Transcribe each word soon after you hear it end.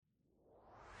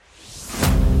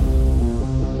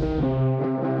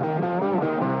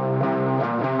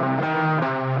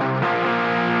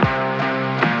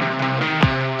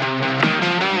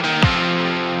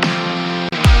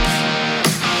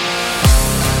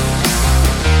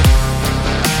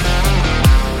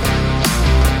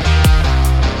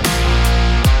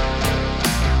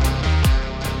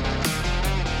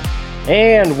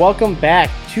And welcome back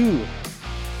to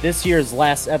this year's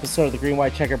last episode of the Green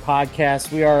White Checker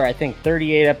podcast. We are, I think,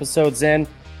 38 episodes in,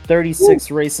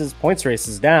 36 points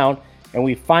races down, and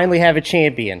we finally have a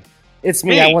champion. It's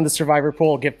me. I won the Survivor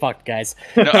pool. Get fucked, guys.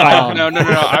 No.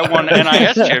 I won the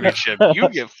NIS championship. You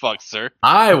get fucked, sir.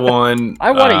 I won. I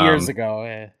won it years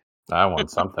ago. I won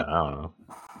something. I don't know.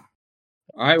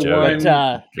 I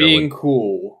won being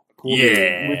cool.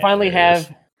 Yeah. We finally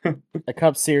have a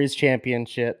Cup Series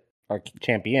championship. Or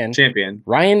champion.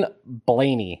 Ryan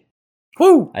Blaney.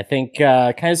 Woo! I think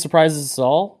kind of surprises us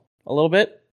all a little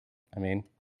bit. I mean,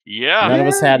 none of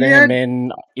us had him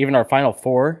in even our final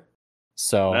four.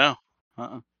 So,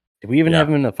 no. Did we even have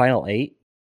him in the final 8?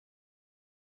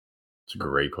 It's a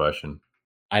great question.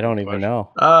 I don't even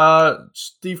know.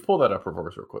 Steve, pull that up for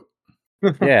us real quick.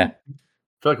 Yeah. I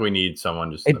feel like we need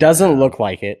someone just. It doesn't look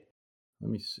like it.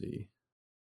 Let me see.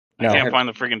 I can't find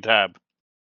the freaking tab.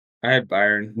 I had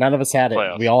Byron. None of us had it.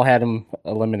 Playoffs. We all had him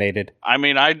eliminated. I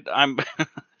mean, I'm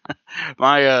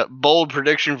my bold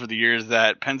prediction for the year is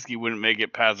that Penske wouldn't make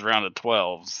it past round of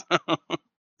 12s.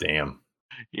 Damn.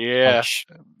 Yeah.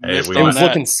 Hey, it was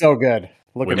looking so good.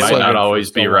 We might not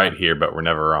always be right here, but we're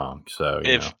never wrong. So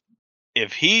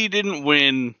if he didn't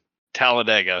win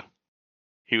Talladega,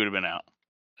 he would have been out.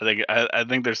 I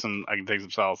think there's some I can take some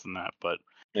solace in that, but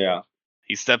yeah,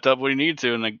 he stepped up when he needed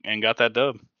to and got that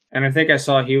dub. And I think I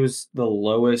saw he was the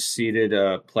lowest seeded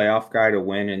playoff guy to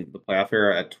win in the playoff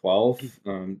era at 12.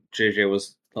 JJ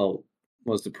was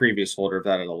the previous holder of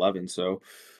that at 11. So,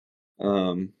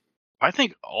 I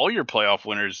think all your playoff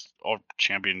winners, all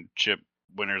championship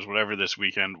winners, whatever this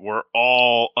weekend, were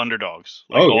all underdogs.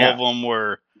 All of them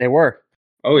were. They were.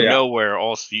 Oh yeah. Nowhere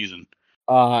all season.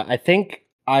 I think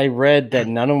I read that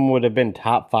none of them would have been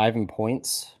top 5 in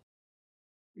points.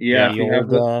 Yeah. If you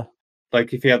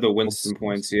have the Winston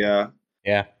points, yeah.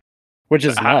 Which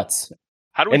is nuts.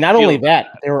 How do we and not only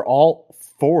that, they were all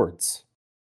Fords.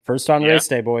 First on race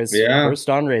day, boys. Yeah. First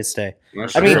on race day.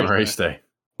 Race day.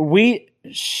 We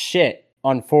shit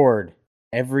on Ford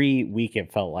every week.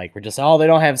 It felt like we're just they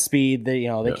don't have speed. They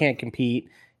can't compete,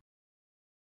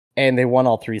 and they won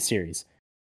all 3 series.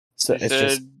 So it's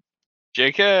just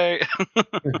JK.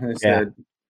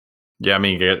 Yeah, I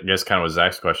mean, I guess kind of was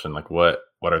Zach's question. Like, what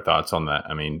are thoughts on that?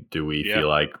 I mean, do we feel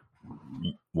like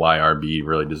YRB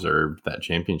really deserved that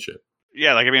championship?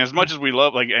 Yeah, as much as we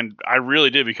love, and I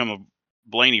really did become a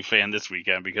Blaney fan this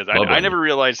weekend because I never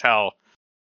realized how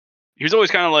he was always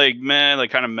kind of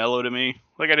kind of mellow to me.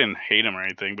 I didn't hate him or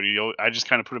anything, but I just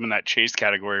kind of put him in that chase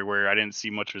category where I didn't see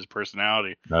much of his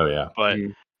personality. Oh yeah, but.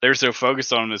 They were so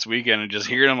focused on him this weekend and just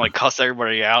hearing him cuss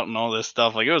everybody out and all this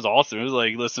stuff. It was awesome. It was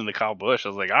like listening to Kyle Busch. I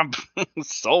was like, I'm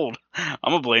sold.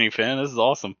 I'm a Blaney fan. This is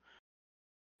awesome.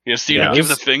 See him give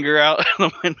the finger out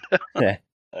the window. Yeah.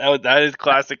 That is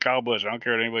classic Kyle Busch. I don't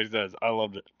care what anybody says. I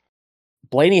loved it.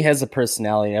 Blaney has a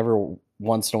personality. Every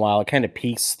once in a while, it kind of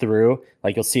peeks through.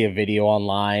 You'll see a video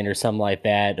online or something like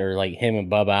that, or him and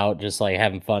Bub out just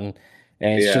having fun,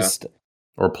 and it's just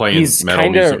or playing metal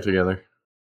music together.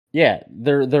 Yeah,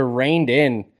 they're reined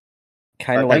in,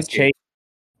 kind of like Chase,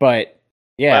 but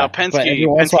Penske. But every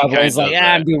once in a while, he's like,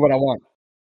 I'm doing what I want.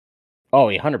 Oh,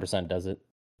 he 100% does it.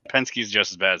 Penske's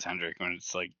just as bad as Hendrick when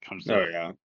it's comes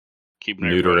to keeping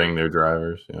neutering their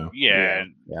drivers. Yeah,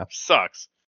 sucks.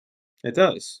 It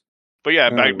does. But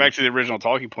back to the original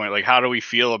talking point. How do we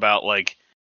feel about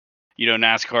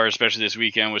NASCAR, especially this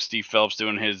weekend with Steve Phelps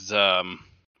doing his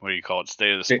what do you call it,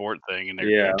 state of the sport thing, and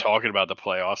they're talking about the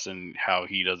playoffs and how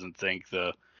he doesn't think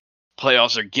the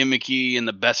playoffs are gimmicky and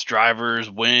the best drivers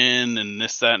win and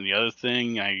this, that, and the other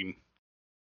thing.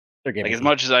 As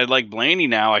much as I like Blaney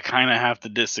now, I kind of have to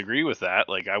disagree with that.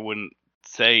 I wouldn't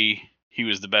say he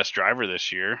was the best driver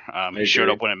this year. He showed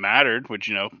up when it mattered,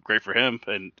 which great for him,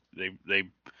 and they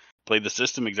played the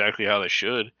system exactly how they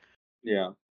should.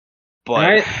 Yeah,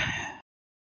 but.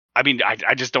 I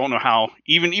just don't know how.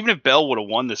 Even if Bell would have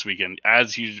won this weekend,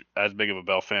 as big of a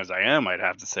Bell fan as I am, I'd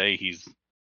have to say he's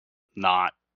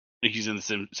not. He's in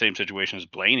the same situation as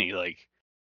Blaney,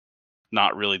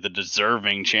 not really the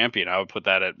deserving champion. I would put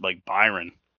that at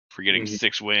Byron for getting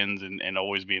 6 wins and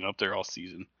always being up there all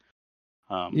season.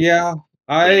 I'm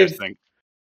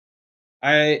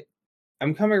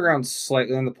coming around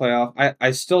slightly in the playoff.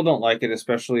 I still don't like it,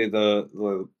 especially the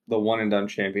one and done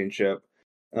championship.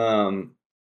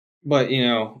 But,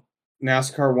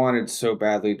 NASCAR wanted so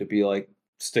badly to be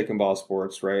stick and ball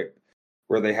sports, right?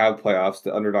 Where they have playoffs,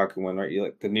 the underdog can win,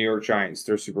 right? The New York Giants,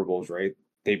 their Super Bowls, right?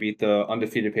 They beat the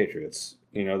undefeated Patriots.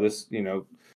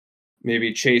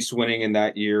 Maybe Chase winning in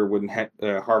that year when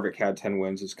Harvick had 10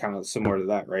 wins is kind of similar to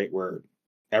that, right? Where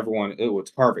everyone,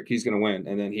 it's perfect, he's going to win,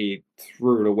 and then he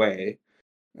threw it away.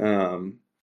 So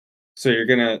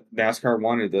NASCAR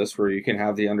wanted this where you can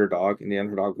have the underdog, and the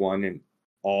underdog won in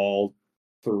all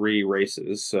 3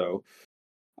 races. So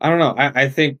I don't know. I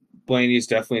think Blaney's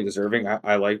definitely deserving.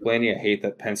 I like Blaney. I hate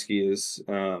that Penske is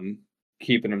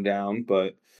keeping him down,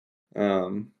 but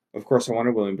of course I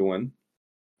wanted William to win.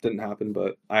 Didn't happen,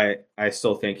 but I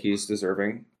still think he's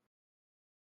deserving.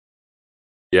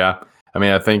 Yeah, I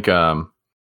mean, I think I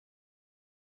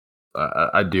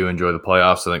do enjoy the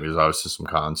playoffs. I think there's obviously some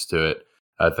cons to it.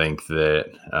 I think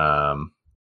that I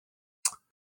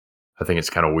think it's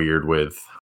kind of weird with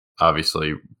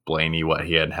obviously Blaney. What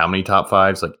he had, how many top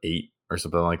 5s? Like 8 or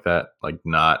something like that. Like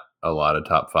not a lot of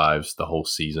top 5s the whole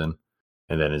season,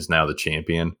 and then is now the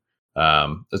champion.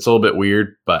 It's a little bit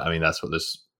weird, but I mean that's what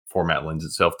this format lends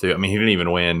itself to. I mean, he didn't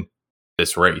even win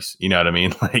this race, you know what I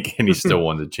mean? Like, and he still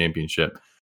won the championship.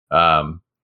 But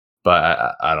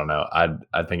I don't know.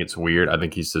 I think it's weird. I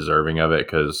think he's deserving of it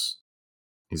because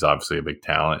he's obviously a big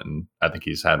talent, and I think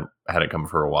he's had it come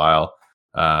for a while.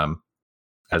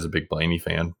 As a big Blaney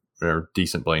fan or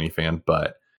decent Blaney fan,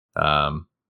 but yeah,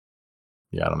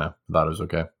 I don't know. I thought it was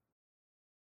okay.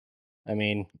 I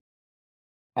mean,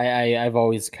 I've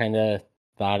always kind of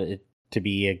thought it to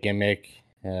be a gimmick.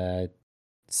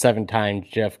 7-time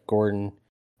Jeff Gordon,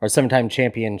 or 7-time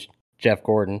champion Jeff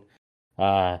Gordon,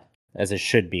 as it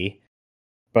should be.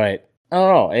 But I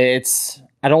don't know.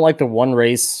 I don't like the one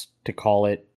race to call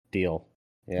it deal.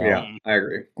 You know? Yeah, I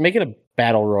agree. Make it a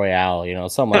battle royale,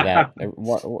 something like that.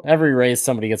 Every race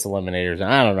somebody gets eliminated.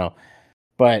 I don't know,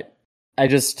 but I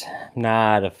just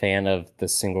not a fan of the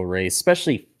single race,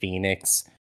 especially Phoenix.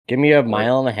 Give me a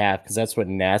mile and a half because that's what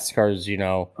NASCAR's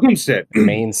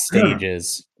main stage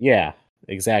is. Yeah,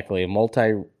 exactly. A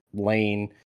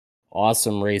multi-lane,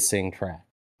 awesome racing track.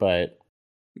 But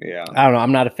yeah, I don't know.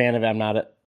 I'm not a fan of it. I'm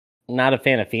not a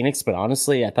fan of Phoenix, but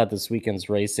honestly, I thought this weekend's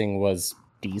racing was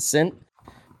decent.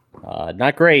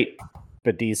 Not great,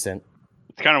 but decent.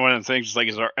 It's kind of one of the things. Like,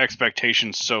 is our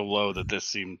expectations so low that this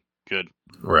seemed good?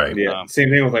 Right. Yeah. Same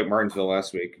thing with like Martinsville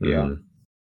last week. Mm-hmm.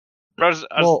 Yeah.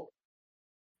 Go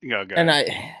and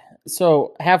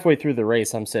so halfway through the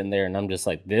race, I'm sitting there and I'm just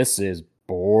like, this is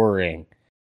boring.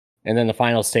 And then the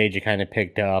final stage, it kind of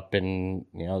picked up, and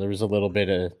there was a little bit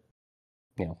of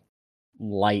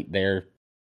light there,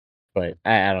 but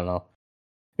I don't know.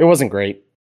 It wasn't great.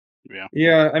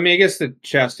 Yeah. I mean, I guess the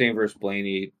Chastain versus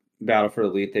Blaney battle for the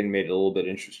lead thing made it a little bit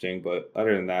interesting, but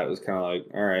other than that, it was kind of like,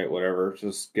 all right, whatever,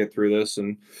 just get through this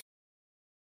and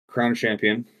crown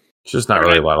champion. It's just not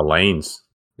really a lot of lanes.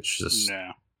 It's just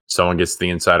someone gets the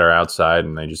inside or outside,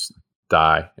 and they just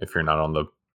die if you're not on the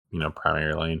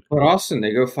primary lane. But Austin,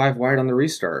 they go 5 wide on the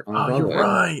restart. On you're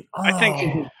right. Oh. I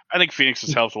think Phoenix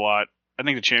has helped a lot. I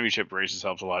think the championship race has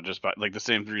helped a lot, just by like the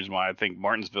same reason why I think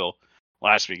Martinsville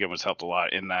last weekend was helped a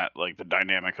lot in that, like, the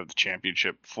dynamic of the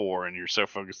championship 4, and you're so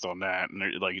focused on that, and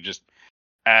it just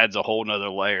adds a whole nother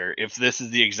layer. If this is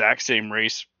the exact same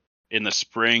race in the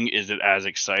spring, is it as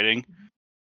exciting?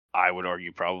 I would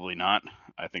argue probably not.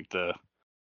 I think the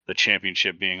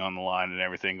championship being on the line and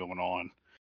everything going on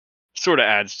sort of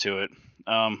adds to it.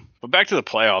 But back to the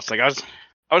playoffs, like I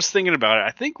was thinking about it.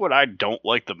 I think what I don't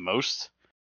like the most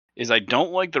is I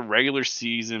don't like the regular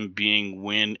season being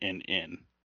win and in.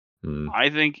 I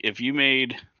think if you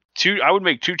made I would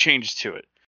make 2 changes to it.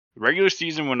 The regular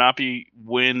season would not be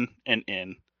win and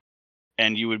in,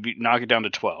 and you would knock it down to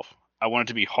 12. I want it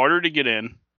to be harder to get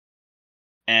in,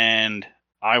 and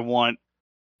I want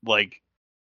like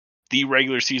the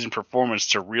regular season performance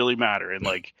to really matter, and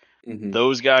like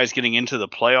those guys getting into the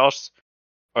playoffs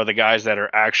are the guys that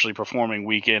are actually performing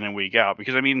week in and week out.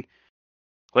 Because I mean,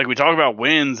 like, we talk about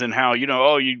wins and how,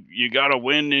 you got to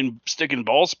win in stick and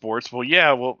ball sports. Well,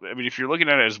 yeah. Well, I mean, if you're looking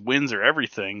at it as wins or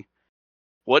everything,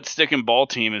 what stick and ball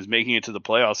team is making it to the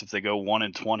playoffs if they go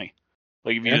 1-20?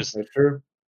 Like,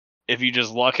 if you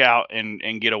just luck out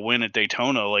and get a win at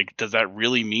Daytona, like, does that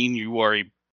really mean you are a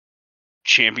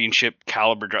championship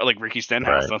caliber driver? Like Ricky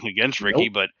Stenhouse, nothing against Ricky,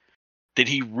 but did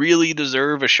he really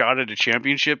deserve a shot at a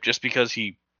championship just because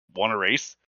he won a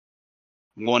race?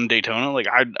 Won Daytona? Like,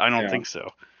 I don't think so.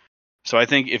 So I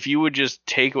think if you would just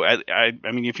take, I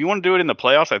mean, if you want to do it in the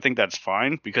playoffs, I think that's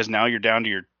fine, because now you're down to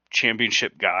your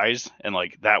championship guys, and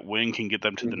like that win can get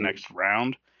them to the next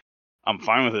round. I'm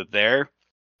fine with it there,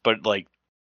 but like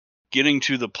getting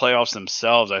to the playoffs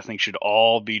themselves, I think should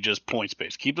all be just points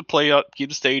based. Keep the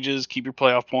stages, keep your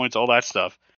playoff points, all that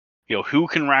stuff. Who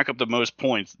can rack up the most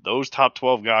points? Those top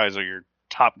 12 guys are your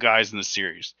top guys in the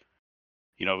series.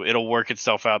 It'll work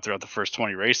itself out throughout the first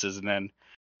 20 races, and then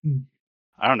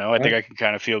I don't know. I think I can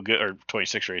kind of feel good, or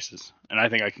 26 races, and I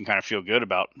think I can kind of feel good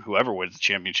about whoever wins the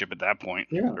championship at that point,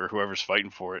 or whoever's fighting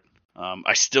for it.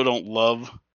 I still don't love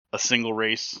a single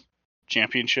race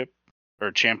championship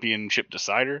or championship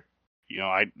decider.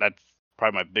 That's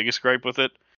probably my biggest gripe with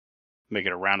it. Make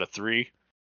it a round of 3.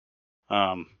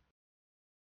 But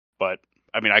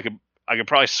I mean, I could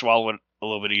probably swallow it a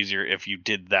little bit easier if you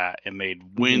did that and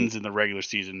made wins in the regular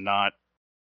season not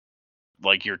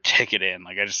like your ticket in.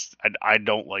 Like I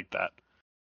don't like that.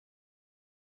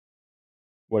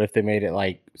 What if they made it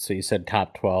like, so you said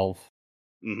top 12,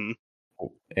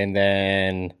 and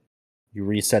then you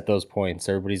reset those points,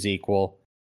 everybody's equal,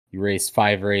 you race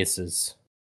 5 races,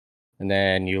 and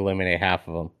then you eliminate half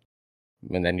of them,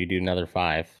 and then you do another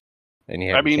 5, and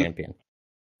you have a champion.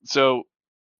 So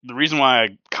the reason why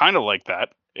I kind of like that,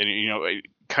 and I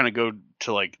kind of go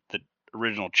to like the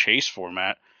original chase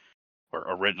format, or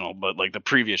original, but like the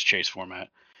previous chase format.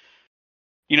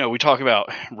 We talk about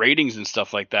ratings and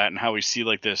stuff like that, and how we see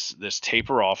like this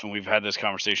taper off, and we've had this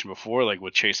conversation before, like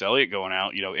with Chase Elliott going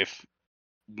out. If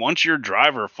once your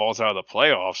driver falls out of the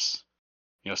playoffs,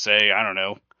 say, I don't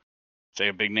know, say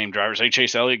a big name driver, say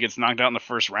Chase Elliott gets knocked out in the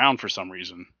first round for some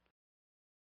reason.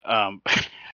 God.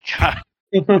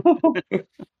 Here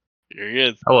he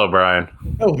is. Hello, Brian.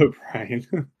 Hello, Brian.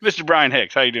 Mr. Brian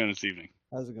Hicks, how you doing this evening?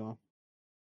 How's it going?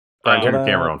 Brian, turn your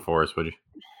camera on for us, would you?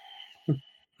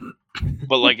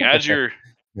 But like as you're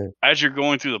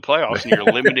going through the playoffs and you're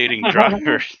eliminating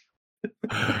drivers.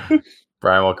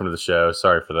 Brian, welcome to the show.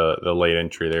 Sorry for the late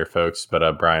entry there, folks,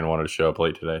 but Brian wanted to show up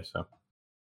late today, so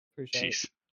appreciate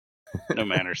it. No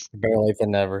manners. Better late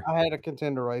than never. I had a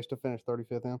contender race to finish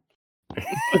 35th in.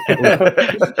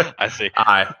 I see.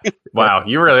 Wow,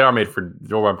 you really are made for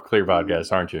Door Clear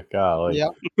podcast, aren't you? Golly.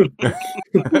 Yep.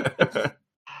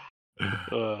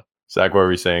 Zach, what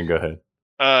were you saying? Go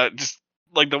ahead. Just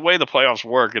like the way the playoffs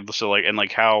work, and so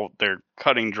like how they're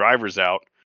cutting drivers out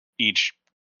each,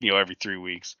 every 3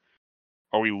 weeks.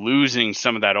 Are we losing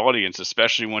some of that audience,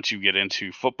 especially once you get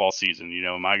into football season?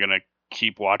 Am I gonna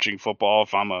keep watching football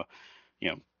if I'm a,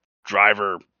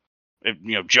 driver?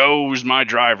 If Joe's my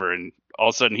driver, and all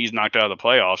of a sudden he's knocked out of the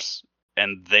playoffs,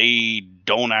 and they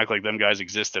don't act like them guys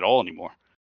exist at all anymore.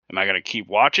 Am I gonna keep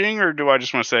watching, or do I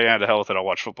just want to say, to hell with it, I'll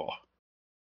watch football?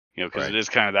 Because It is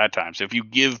kind of that time. So if you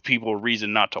give people a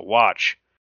reason not to watch,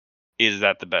 is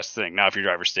that the best thing? Now, if your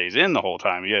driver stays in the whole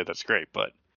time, yeah, that's great.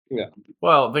 But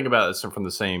well, think about this from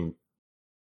the same.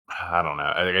 I don't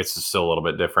know. I guess it's still a little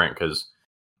bit different because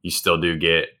you still do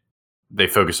get. They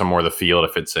focus on more of the field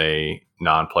if it's a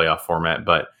non-playoff format.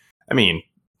 But I mean,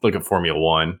 look at Formula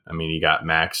One. I mean, you got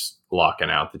Max locking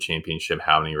out the championship.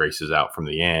 How many races out from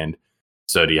the end?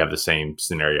 So do you have the same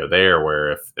scenario there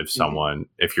where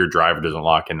if your driver doesn't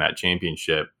lock in that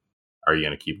championship, are you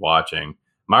going to keep watching?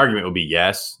 My argument would be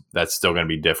yes, that's still going to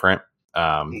be different.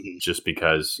 Just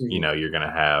because, you're going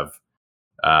to have,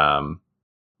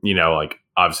 like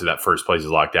obviously that first place is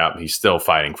locked out, but he's still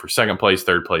fighting for second place,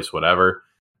 third place, whatever.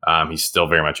 He's still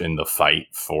very much in the fight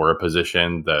for a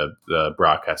position. The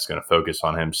broadcast is going to focus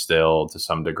on him still to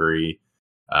some degree,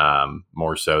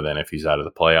 more so than if he's out of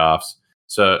the playoffs.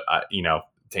 So,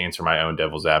 to answer my own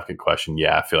devil's advocate question,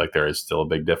 yeah, I feel like there is still a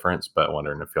big difference, but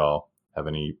wondering if y'all have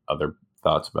any other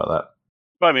thoughts about that.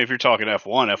 But I mean, if you're talking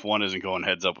F1 isn't going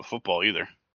heads up with football either.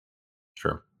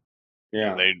 Sure.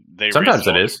 Yeah. They sometimes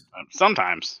it is.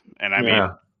 Sometimes, and I mean,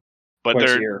 but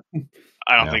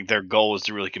I don't think their goal is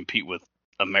to really compete with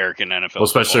American NFL. Well,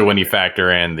 especially when you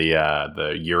factor in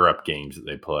the Europe games that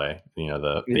they play. You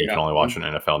can only watch an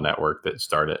NFL network that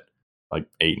start at like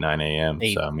 8, 9 a.m.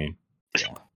 So I mean.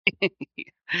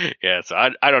 Yeah, so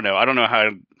I don't know. I don't know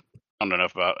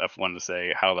enough about F1 to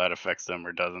say how that affects them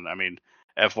or doesn't. I mean,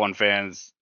 F1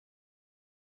 fans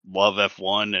love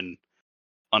F1 and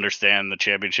understand the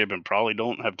championship and probably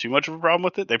don't have too much of a problem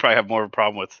with it. They probably have more of a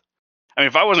problem with. I mean,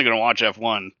 if I wasn't going to watch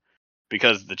F1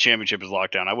 because the championship is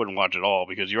locked down, I wouldn't watch it all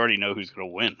because you already know who's going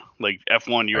to win. Like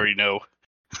F1, you already know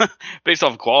based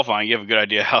off of qualifying, you have a good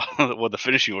idea what the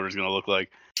finishing order is going to look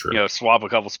like. True. Swap a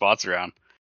couple spots around.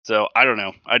 So I don't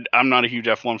know. I'm not a huge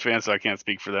F1 fan, so I can't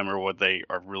speak for them or what they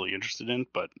are really interested in.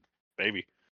 But maybe.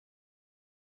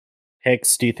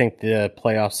 Hicks, do you think the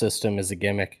playoff system is a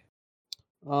gimmick?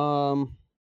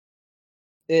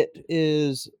 It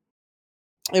is.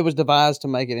 It was devised to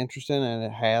make it interesting, and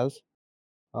it has.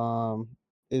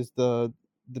 Is the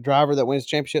driver that wins the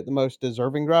championship the most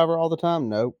deserving driver all the time?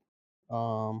 Nope.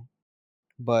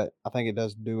 But I think it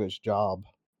does do its job.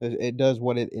 It does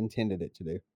what it intended it to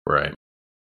do. Right.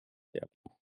 Yep.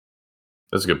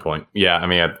 That's a good point. Yeah, I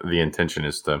mean, the intention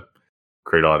is to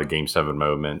create a lot of Game 7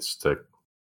 moments to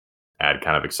add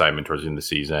kind of excitement towards the end of the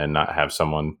season, not have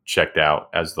someone checked out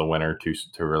as the winner too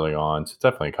early on. So it's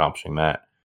definitely accomplishing that.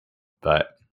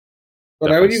 But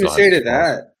I would even say to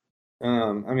that,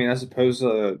 I mean, as opposed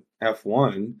to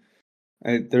F1,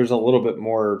 there's a little bit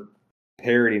more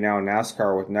parity now in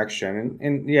NASCAR with next gen,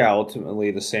 and yeah,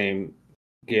 ultimately the same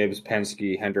Gibbs,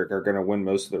 Penske, Hendrick are going to win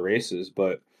most of the races,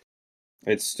 but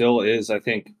it still is. I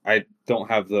think I don't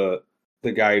have the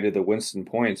guy who did the Winston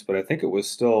points, but I think it was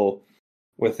still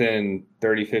within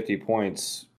 30, 50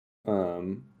 points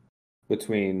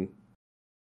between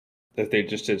if they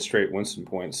just did straight Winston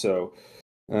points. So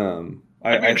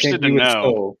I think you would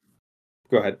still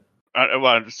go ahead. Well,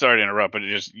 I'm sorry to interrupt, but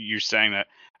just you saying that,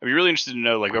 I'd be really interested to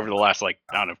know, like, over the last, like,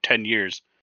 I don't know, 10 years,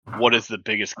 what is the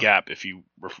biggest gap if you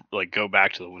go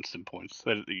back to the Winston points?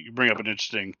 You bring up an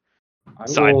interesting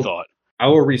side thought. I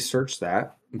will research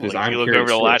that because if you look over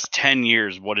the last 10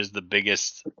 years, what is the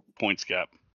biggest points gap?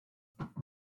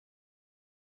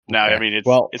 Now, I mean,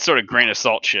 it's sort of grain of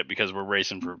salt shit because we're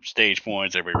racing for stage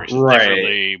points, everybody races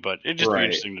differently, but it'd just be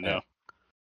interesting to know.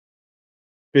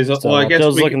 Because, I guess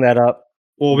Joe's looking that up.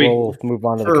 We'll move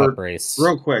on to the Cup race.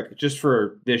 Real quick, just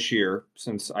for this year,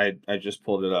 since I just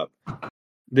pulled it up.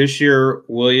 This year,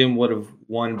 William would have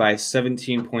won by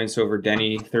 17 points over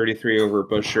Denny, 33 over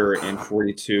Busher, and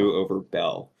 42 over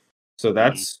Bell. So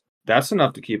that's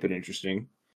enough to keep it interesting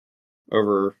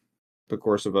over the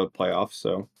course of a playoff.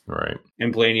 So right.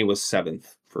 And Blaney was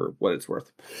 7th for what it's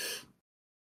worth.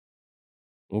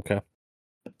 Okay.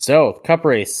 So, Cup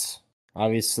race.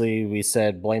 Obviously, we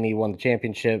said Blaney won the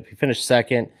championship. He finished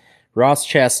second. Ross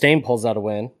Chastain pulls out a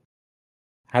win.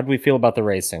 How do we feel about the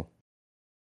racing?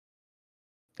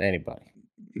 Anybody?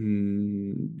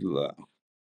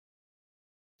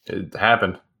 It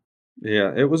happened.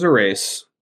 Yeah, it was a race.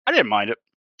 I didn't mind it,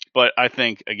 but I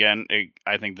think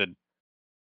that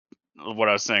what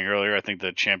I was saying earlier, I think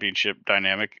the championship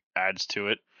dynamic adds to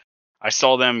it. I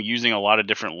saw them using a lot of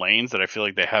different lanes that I feel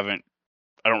like they haven't.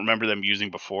 I don't remember them using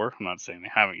before. I'm not saying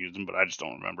they haven't used them, but I just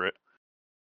don't remember it.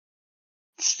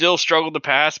 Still struggled to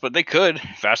pass, but they could.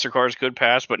 Faster cars could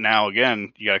pass, but now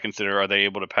again, you got to consider, are they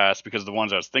able to pass? Because the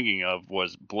ones I was thinking of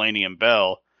was Blaney and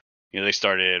Bell. They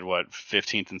started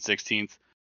 15th and 16th,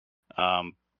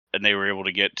 and they were able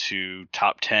to get to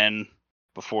top 10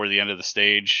 before the end of the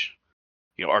stage.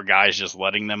 Are guys just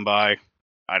letting them by?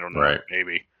 I don't know,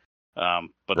 maybe.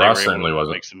 But Ross they were able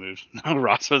to make some moves. No,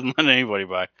 Ross wasn't letting anybody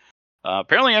by.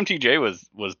 Apparently, MTJ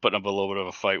was putting up a little bit of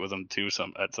a fight with them too.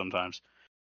 Sometimes.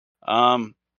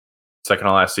 Second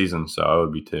to last season, so I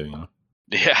would be too.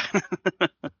 Yeah.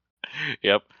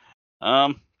 Yep.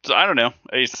 So I don't know.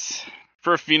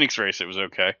 For a Phoenix race, it was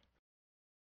okay.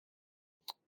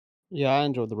 Yeah, I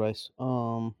enjoyed the race.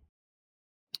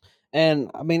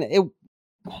 And I mean,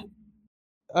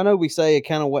 I know we say it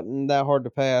kind of wasn't that hard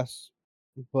to pass,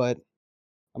 but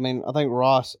I mean, I think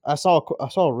Ross. I saw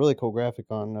a really cool graphic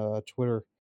on Twitter.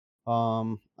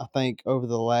 I think over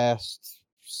the last,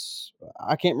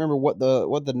 I can't remember what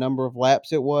the number of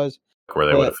laps it was. Where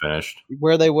they would have finished.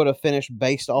 Where they would have finished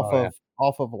based off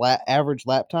of average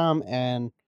lap time,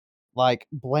 and like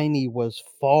Blaney was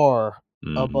far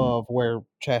above where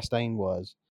Chastain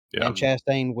was, and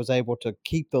Chastain was able to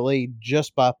keep the lead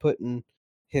just by putting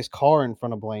his car in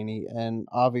front of Blaney, and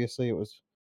obviously it was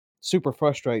super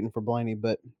frustrating for Blaney,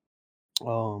 but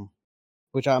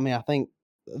which I mean, I think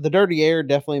the dirty air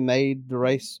definitely made the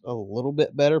race a little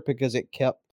bit better because it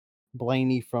kept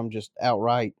Blaney from just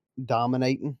outright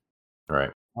dominating.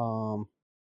 Right.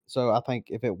 So I think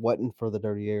if it wasn't for the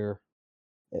dirty air,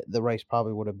 the race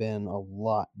probably would have been a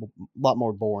lot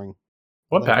more boring.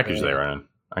 What package they ran?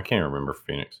 I can't remember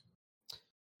Phoenix.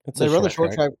 They run the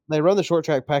short track. They run the short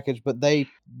track package, but they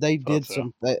did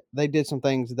some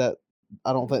things that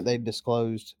I don't think they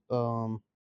disclosed.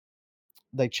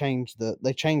 They changed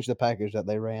the package that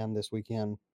they ran this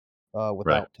weekend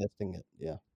without testing it.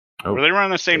 Yeah. Oh. Were they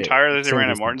running the same tire that they ran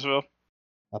at Martinsville?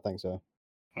 I think so.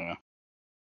 Yeah.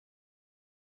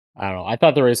 I don't know. I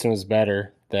thought the racing was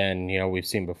better than we've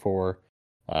seen before.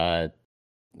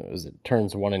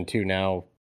 Turns 1 and 2 now.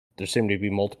 There seem to be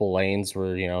multiple lanes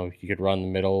where you could run the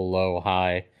middle, low,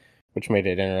 high, which made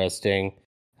it interesting.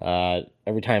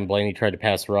 Every time Blaney tried to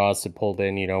pass Ross, it pulled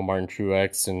in Martin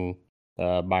Truex and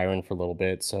Byron for a little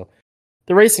bit. So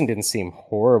the racing didn't seem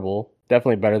horrible.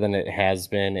 Definitely better than it has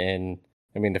been. And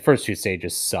I mean, the first 2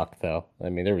 stages sucked though. I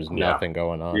mean, there was nothing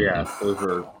going on. Yeah, those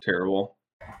were terrible.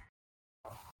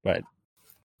 But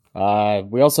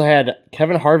we also had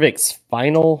Kevin Harvick's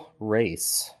final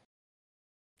race.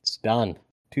 It's done.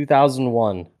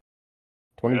 2001.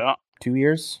 22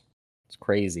 years? It's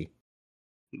crazy.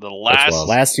 The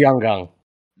last Young gun.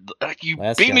 You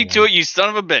beat me to it, you son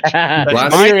of a bitch.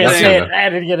 I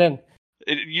didn't get in.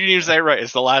 You didn't even say it right.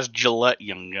 It's the last Gillette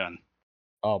Young Gun.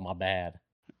 Oh, my bad.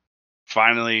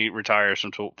 Finally retires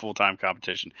from full-time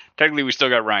competition. Technically, we still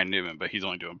got Ryan Newman, but he's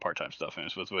only doing part-time stuff, and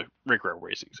it's with Rick Rowe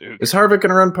Racing. So is Harvick going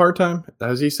to run part-time?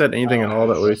 Has he said anything at all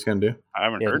about what he's going to do? I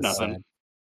haven't heard nothing.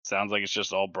 Sounds like it's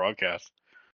just all broadcast.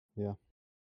 Yeah.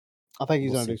 I think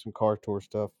he's going to do some car tour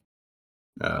stuff.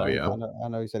 Oh, yeah. I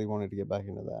know he said he wanted to get back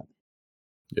into that.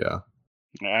 Yeah.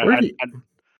 I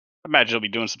imagine he'll be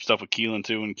doing some stuff with Keelan,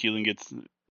 too, when Keelan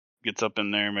gets up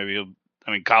in there. Maybe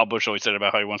Kyle Busch always said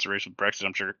about how he wants to race with Brexit.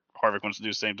 I'm sure Harvick wants to do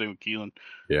the same thing with Keelan.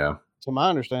 Yeah. To my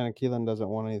understanding, Keelan doesn't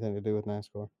want anything to do with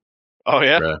NASCAR. Oh,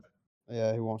 yeah? Right.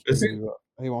 Yeah, he wants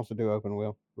to do open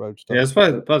wheel road stuff. Yeah, I was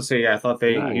about to say, I thought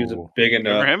he was big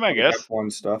into him, I guess.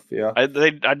 F1 stuff, yeah. I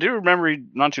do remember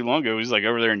not too long ago, he was like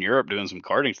over there in Europe doing some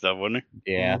karting stuff, wasn't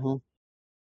he? Yeah. Mm-hmm.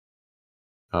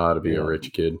 To be a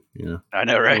rich kid, I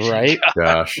know, right? Right?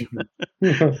 Gosh.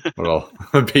 Well,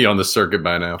 I'd be on the circuit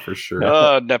by now for sure.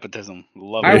 Nepotism.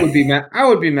 Love I it. would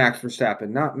be Max Verstappen,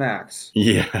 not Max.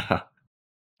 Yeah.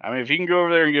 If you can go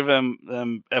over there and give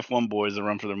them F1 boys a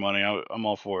run for their money, I'm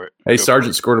all for it. Hey,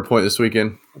 Sargent scored a point this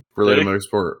weekend. Related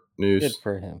motorsport news. Good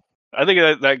for him. I think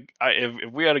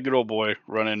if we had a good old boy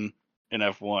running in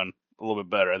F1 a little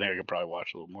bit better, I think I could probably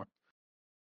watch a little more.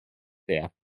 Yeah.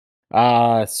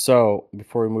 So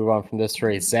before we move on from this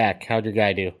race, Zach, how'd your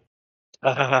guy do?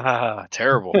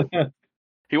 Terrible.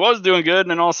 He was doing good, and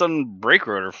then all of a sudden, brake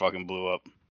rotor fucking blew up.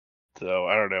 So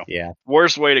I don't know. Yeah.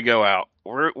 Worst way to go out.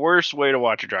 Worst way to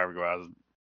watch a driver go out is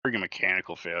freaking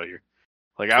mechanical failure.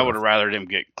 Like I would have rather him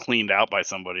get cleaned out by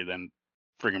somebody than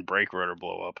freaking brake rotor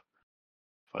blow up.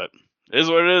 But it is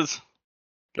what it is.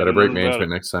 Better brake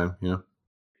management next time.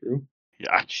 True.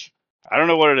 Yeah. I don't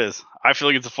know what it is. I feel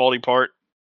like it's a faulty part.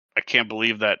 I can't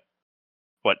believe that.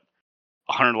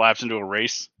 100 laps into a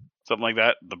race, something like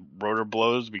that, the rotor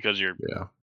blows because you're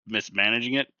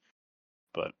mismanaging it.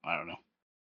 But I don't know.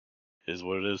 It is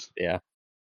what it is. Yeah.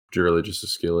 It's really just a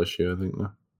skill issue, I think.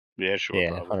 Though. Yeah, sure.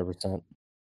 Yeah, 100%.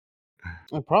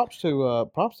 And props to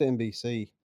NBC.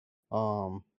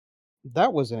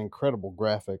 That was an incredible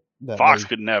graphic. That Fox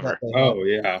could never. Oh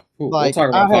yeah, we'll talk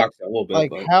about Fox a little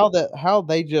bit. Like how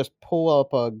they just pull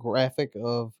up a graphic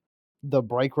of the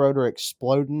brake rotor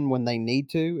exploding when they need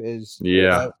to is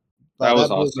that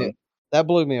was awesome. That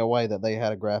blew me away that they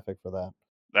had a graphic for that.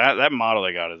 That model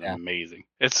they got is amazing.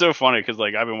 It's so funny because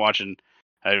I've been watching,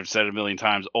 I've said it a million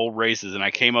times, old races, and I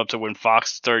came up to when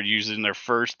Fox started using their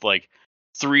first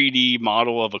 3D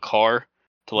model of a car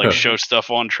to show stuff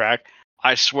on track.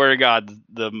 I swear to God,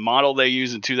 the model they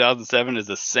used in 2007 is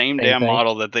the same damn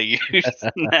model that they use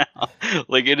now.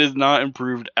 It is not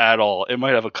improved at all. It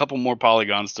might have a couple more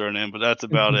polygons thrown in, but that's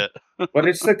about it. But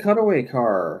it's the cutaway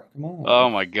car. Come on. Oh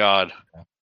my God.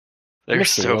 They're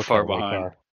so far behind.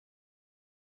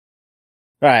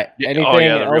 All right. Anything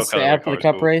else to add for the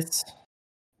Cup race?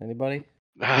 Anybody?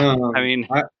 Go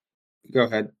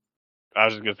ahead. I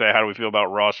was just going to say, how do we feel about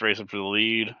Ross racing for the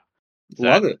lead?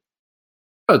 Love it.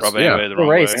 Probably anyway the wrong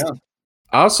race. Yeah.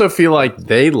 I also feel like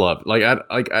they love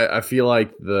I feel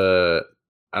like I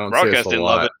don't say this a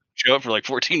lot. Love it. Show up for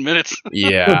 14 minutes.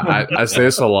 Yeah, I say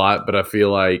this a lot, but I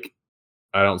feel like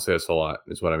I don't say this a lot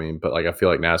is what I mean. But I feel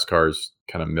like NASCAR's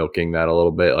kind of milking that a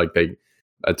little bit.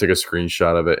 I took a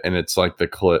screenshot of it, and it's the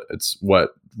clip. It's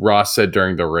what Ross said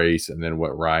during the race, and then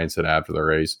what Ryan said after the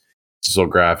race. It's this little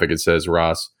graphic. It says,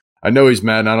 "Ross, I know he's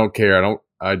mad, and I don't care.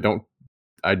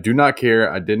 I do not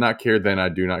care. I did not care then. I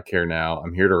do not care now.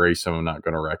 I'm here to race him. I'm not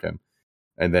going to wreck him."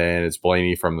 And then it's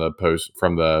Blaney from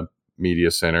the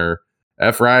media center.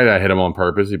 F right. I hit him on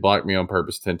purpose. He blocked me on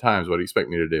purpose 10 times. What do you expect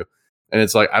me to do? And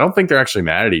it's I don't think they're actually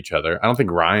mad at each other. I don't think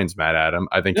Ryan's mad at him.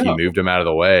 I think he moved him out of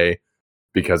the way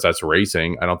because that's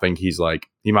racing. I don't think he's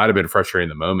he might have been frustrated in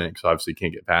the moment because obviously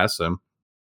can't get past him.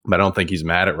 But I don't think he's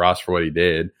mad at Ross for what he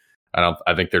did.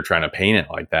 I think they're trying to paint it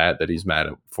like that he's mad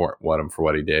at for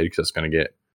what he did because it's going to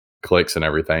get clicks and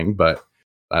everything. But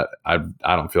I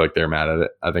don't feel like they're mad at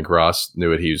it. I think Ross knew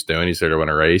what he was doing. He's there to win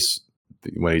a race.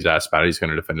 When he's asked about it, he's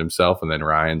going to defend himself. And then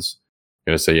Ryan's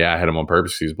going to say, yeah, I hit him on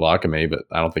purpose. He was blocking me. But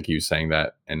I don't think he was saying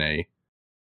that in a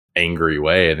angry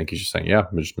way. I think he's just saying, yeah,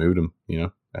 I just moved him.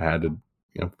 I had to,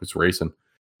 it's racing.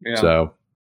 Yeah. So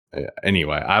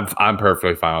anyway, I'm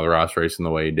perfectly fine with Ross racing the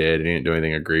way he did. He didn't do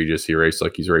anything egregious. He raced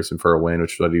like he's racing for a win,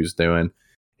 which is what he was doing.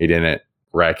 He didn't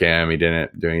wreck him. He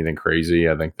didn't do anything crazy.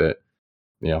 I think that,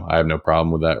 I have no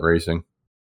problem with that racing.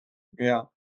 Yeah,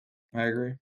 I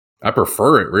agree. I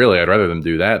prefer it, really. I'd rather them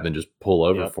do that than just pull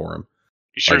over for him.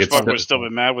 You sure as fuck would have still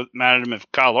been mad at him if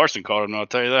Kyle Larson called him, I'll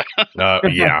tell you that.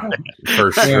 Yeah,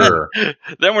 for sure.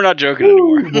 Then we're not joking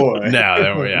anymore. Boy.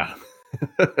 No, yeah.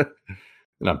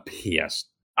 And I'm pissed.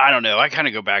 I don't know. I kind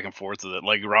of go back and forth with it.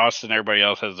 Like, Ross and everybody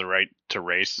else has the right to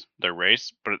race their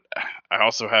race, but I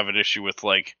also have an issue with,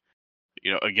 like,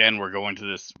 again, we're going to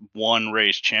this one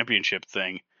race championship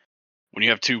thing. When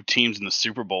you have two teams in the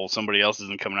Super Bowl, somebody else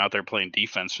isn't coming out there playing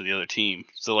defense for the other team.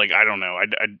 So, like, I don't know.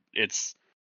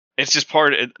 It's just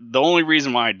part of it. The only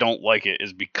reason why I don't like it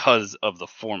is because of the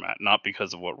format, not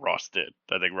because of what Ross did.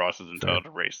 I think Ross is entitled to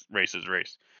race his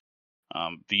race.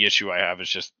 The issue I have is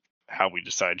just how we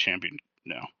decide champion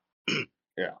now.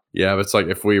 Yeah, but it's like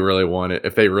if they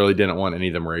really didn't want any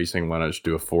of them racing, why not just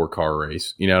do a 4-car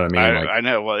race? You know what I mean? I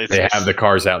know. Well, they have the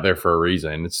cars out there for a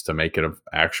reason. It's to make it an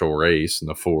actual race and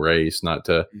the full race, not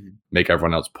to make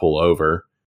everyone else pull over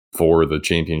for the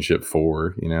championship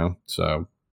 4. So.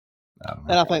 I don't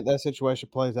know. And I think that situation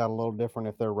plays out a little different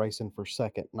if they're racing for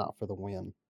second, not for the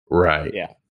win. Right.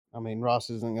 Yeah. I mean,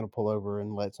 Ross isn't going to pull over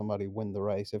and let somebody win the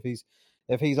race. If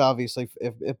he's obviously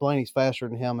if Blaney's faster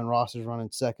than him and Ross is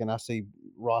running second, I see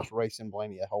Ross racing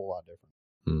Blaney a whole lot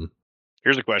different.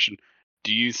 Here's a question: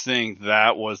 do you think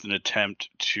that was an attempt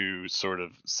to sort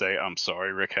of say, "I'm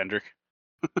sorry, Rick Hendrick,"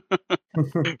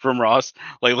 from Ross?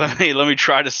 Like, let me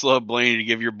try to slow up Blaney to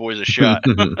give your boys a shot.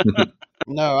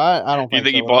 No, I don't think. Do you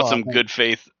think he bought some good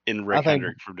faith in Rick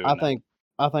Hendrick for doing that?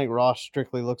 I think Ross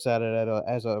strictly looks at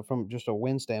it from just a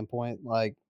win standpoint.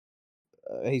 Like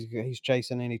he's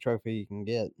chasing any trophy he can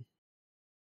get.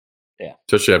 Yeah,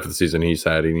 especially after the season he's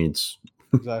had, he needs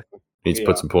to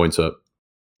put some points up.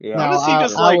 Yeah, how does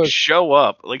he just show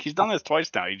up? Like, he's done this twice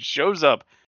now. He shows up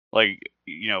like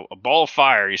a ball of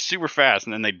fire. He's super fast,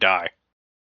 and then they die,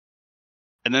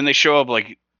 and then they show up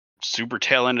like super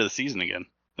tail end of the season again.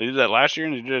 They did that last year,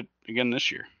 and they did it again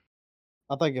this year.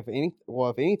 I think if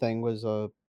anything was I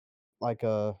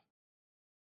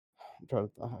can't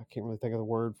really think of the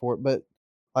word for it, but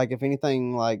like if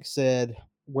anything like said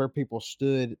where people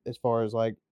stood as far as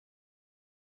like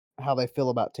how they feel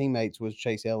about teammates was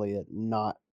Chase Elliott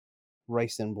not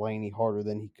racing Blaney harder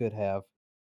than he could have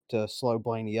to slow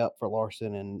Blaney up for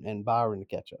Larson and Byron to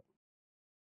catch up.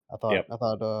 I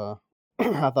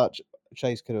thought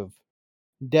Chase could have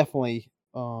definitely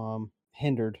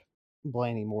hindered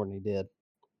Blaney more than he did.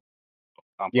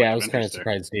 Yeah, I was kind of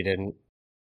surprised he didn't.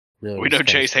 Really, we know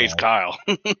Chase hates Kyle.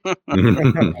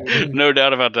 No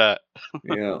doubt about that.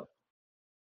 Yeah.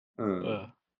 Well,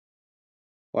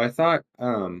 I thought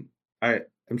I'm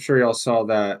sure y'all saw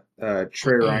that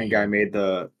Trey Ryan guy made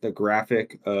the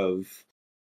graphic of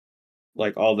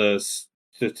like all the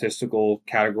statistical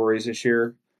categories this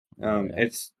year.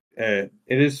 It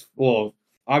is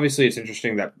obviously it's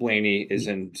interesting that Blaney is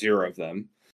in 0 of them.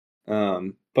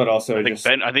 But also I think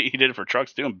he did it for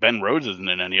trucks too, and Ben Rhodes isn't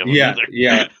in any of them either.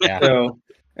 Yeah. So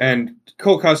and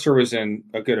Cole Custer was in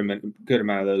a good amount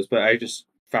of those, but I just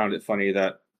found it funny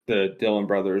that the Dillon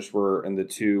brothers were in the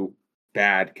 2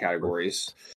 bad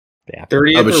categories. Yeah.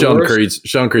 30th but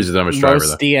Sean Creed's the dumbest driver.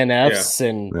 Most DNFs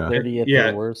and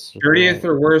 30th or worse. 30th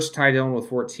or worse, Ty Dillon with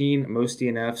 14. Most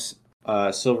DNFs,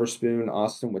 Silver Spoon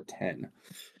Austin with 10.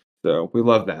 So we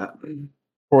love that.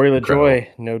 Corey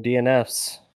LaJoy, no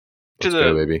DNFs. Let's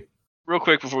go, baby. Real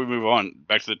quick before we move on,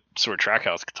 back to the sort of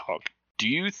Trackhouse talk. Do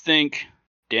you think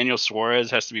Daniel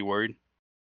Suarez has to be worried?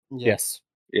 Yes.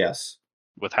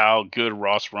 With how good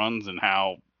Ross runs and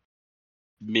how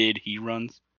mid he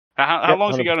runs? How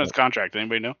long has he got on his contract?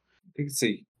 Anybody know? You can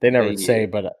see. They never say,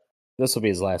 but this will be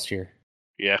his last year.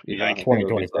 Yeah.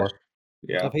 2024.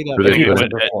 Yeah.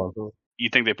 You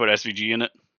think they put SVG in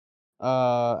it?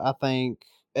 I think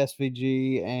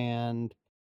SVG and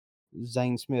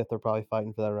Zane Smith are probably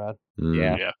fighting for that ride.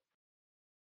 Yeah.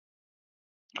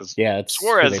 Yeah, it's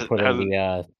Suarez they put in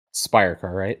the Spire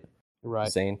car, right?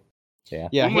 Right. Zane. Yeah.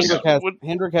 Yeah.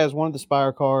 Hendrick has one of the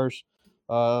Spire cars.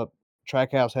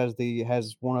 Trackhouse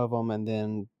has one of them, and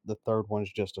then the third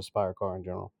one's just a Spire car in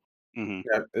general. Mm-hmm.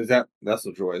 That's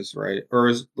LaJoy's, right? Or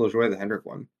is LaJoy the Hendrick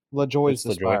one? LaJoy's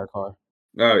the Spire car.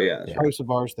 Oh yeah.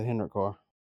 Hocevar's the Hendrick car.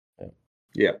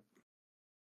 Yeah.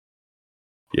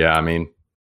 Yeah, I mean,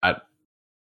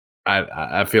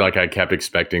 I feel like I kept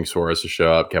expecting Suarez to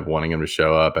show up, kept wanting him to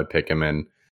show up. I'd pick him in,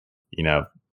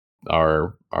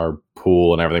 our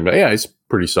pool and everything. But yeah, he's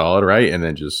pretty solid, right? And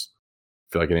then just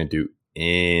feel like I didn't do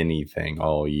anything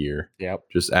all year. Yep.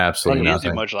 Just absolutely nothing. He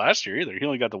didn't do much last year either. He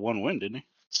only got the 1 win, didn't he?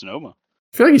 Sonoma.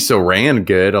 I feel like he still ran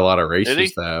good a lot of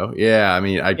races though. Yeah, I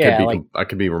mean, I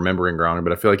could be remembering wrong,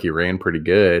 but I feel like he ran pretty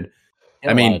good.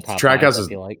 I mean, Trackhouse is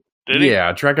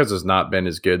Trackhouse has not been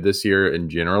as good this year in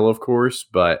general, of course,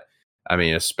 but I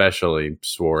mean, especially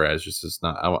Suarez just is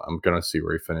not. I'm going to see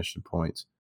where he finished in points.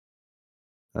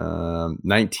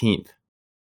 19th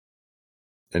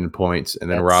in points, and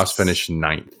then Ross finished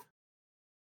 9th.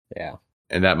 Yeah.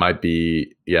 And that might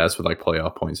be, that's with like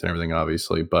playoff points and everything,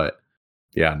 obviously. But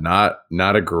yeah,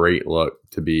 not a great look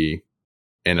to be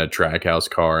in a Trackhouse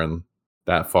car and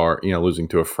that far, losing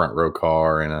to a front row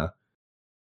car and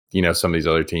some of these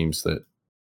other teams that,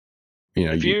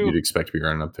 you'd expect to be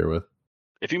running up there with.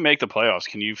 If you make the playoffs,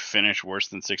 can you finish worse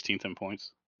than 16th in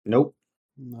points? Nope.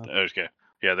 No. Okay.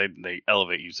 Yeah, they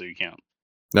elevate you so you can't.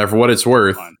 Now, for what it's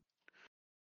worth,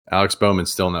 Alex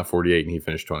Bowman's still in that 48 and he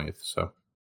finished 20th. So,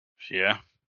 yeah.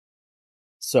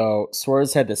 So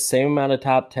Suarez had the same amount of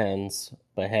top 10s,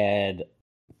 but had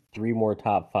 3 more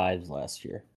top 5s last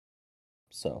year.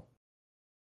 So,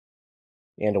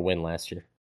 and a win last year.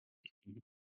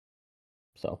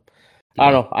 So,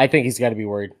 I don't know. I think he's got to be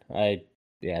worried.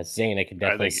 Zane, I could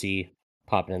definitely see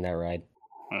popping in that ride.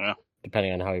 Yeah.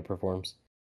 Depending on how he performs.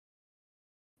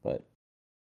 But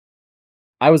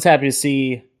I was happy to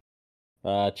see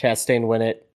Chastain win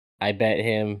it. I bet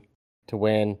him to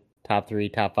win top 3,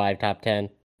 top 5, top 10.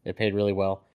 It paid really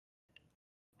well.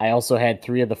 I also had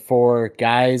 3 of the 4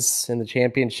 guys in the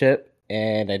championship,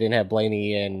 and I didn't have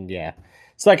Blaney, and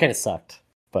so that kind of sucked.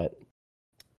 But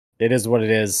it is what it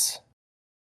is.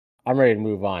 I'm ready to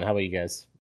move on. How about you guys?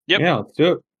 Yep. Yeah, let's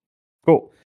do it.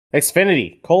 Cool.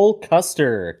 Xfinity, Cole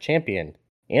Custer, champion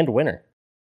and winner.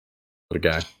 What a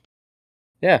guy.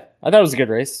 Yeah, I thought it was a good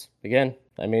race. Again,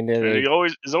 I mean, he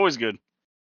is always good.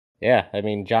 Yeah, I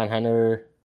mean, John Hunter,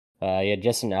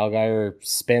 Justin Allgaier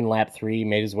spin lap 3,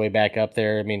 made his way back up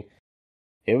there. I mean,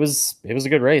 it was a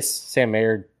good race. Sam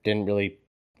Mayer didn't really.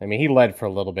 I mean, he led for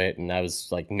a little bit, and I was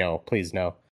like, no, please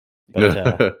no.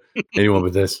 But, anyone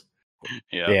but this.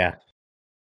 Yeah.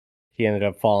 He ended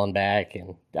up falling back,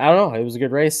 and I don't know. It was a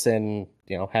good race, and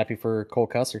happy for Cole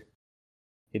Custer.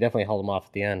 He definitely held him off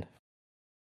at the end.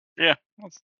 Yeah,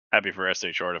 happy for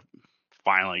SHR to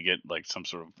finally get like some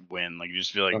sort of win. Like you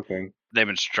just feel like they've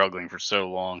been struggling for so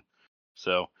long.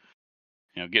 So,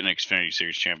 getting an Xfinity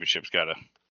Series championship's got to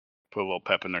put a little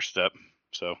pep in their step.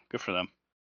 So good for them.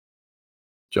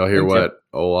 Did y'all hear what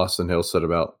old Austin Hill said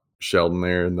about Sheldon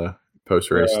there in the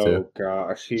post race too? Oh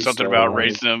gosh, something about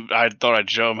racing him. I thought I'd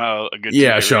show him how a good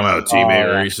show him how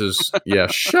teammate races. Yeah,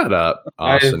 shut up,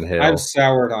 Austin Hill. I've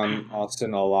soured on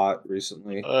Austin a lot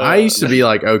recently. I used to be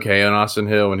like okay on Austin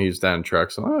Hill when he was down in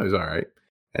trucks. I'm he's all right,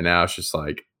 and now it's just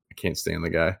like I can't stand the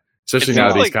guy. Especially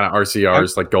now these kind of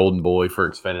RCRs like Golden Boy for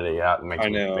Xfinity out and makes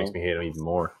me hate him even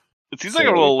more. It seems like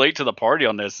I'm a little late to the party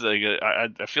on this. Like,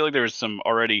 I feel like there was some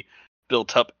already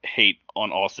built up hate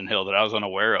on Austin Hill that I was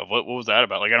unaware of. What was that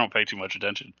about? Like, I don't pay too much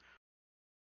attention.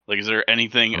 Like, is there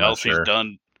anything else he's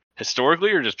done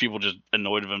historically, or just people just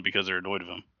annoyed of him because they're annoyed of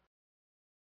him?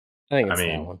 I think it's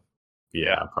that one.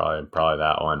 Yeah, probably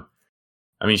that one.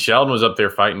 I mean, Sheldon was up there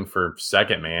fighting for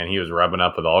second, man. He was rubbing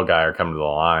up with Allgaier coming to the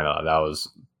line. That was,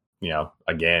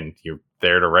 again, you're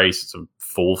there to race. It's a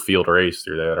full field race.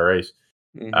 You're there to race.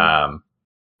 Mm-hmm.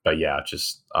 But yeah,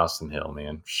 just Austin Hill,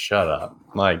 man. Shut up.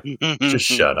 Like, just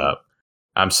shut up.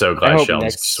 I'm so glad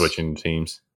Sheldon's switching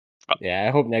teams. Yeah,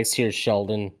 I hope next year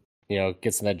Sheldon,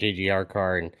 gets in that JGR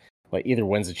car and either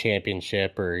wins a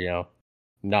championship or,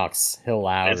 knocks Hill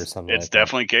out or something. It's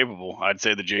definitely capable. I'd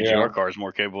say the JGR car is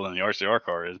more capable than the RCR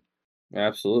car is.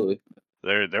 Absolutely.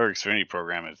 Their Xfinity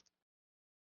program is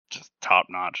just top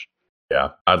notch. Yeah,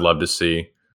 I'd love to see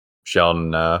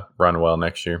Sheldon run well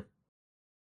next year.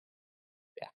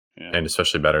 Yeah. And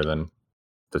especially better than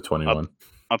the 21.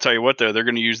 I'll tell you what, though, they're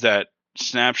going to use that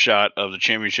snapshot of the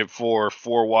championship 4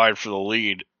 wide for the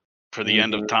lead for the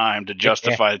end of time to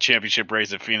justify the championship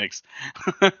race at Phoenix.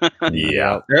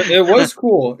 Yeah, it was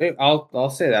cool. I'll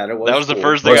say that it was. That was the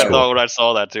first thing I thought when I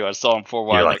saw that too. I saw him 4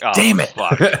 wide. You're like, damn it!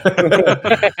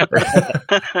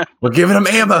 We're giving him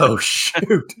ammo.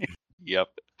 Shoot. Yep.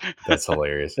 That's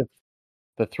hilarious.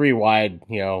 The 3 wide,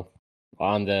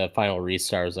 on the final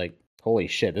restart was like, holy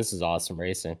shit, this is awesome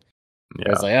racing. Yeah.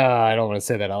 I was like, I don't want to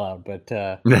say that out loud, but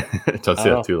don't say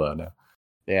that too loud now.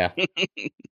 Yeah.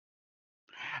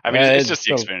 I mean, it's just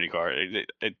the Xfinity car.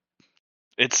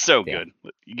 It's so good.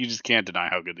 You just can't deny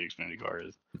how good the Xfinity car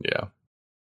is. Yeah.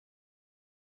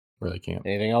 Really can't.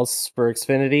 Anything else for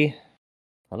Xfinity?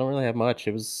 I don't really have much.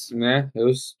 It was it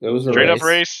was a straight up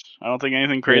race. I don't think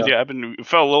anything crazy happened. We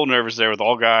felt a little nervous there with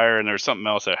Allgaier, and there was something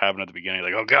else that happened at the beginning.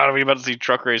 Like, oh god, are we about to see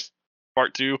truck race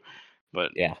part 2?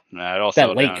 But it all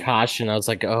that late caution. I was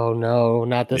like, oh no,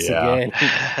 not this again.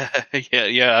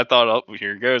 yeah. I thought,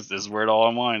 here it goes. This is where it all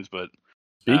unwinds. But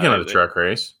speaking of the truck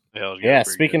race,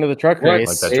 speaking of the truck race,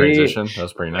 like that transition, that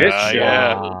was pretty nice.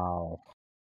 Yeah. Wow.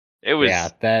 It was. Yeah,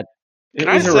 that. Can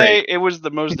I say it was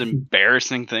the most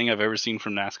embarrassing thing I've ever seen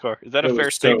from NASCAR? Is that a fair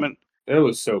statement? It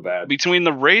was so bad. Between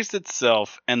the race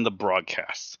itself and the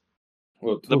broadcast.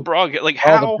 Well, the broadcast, like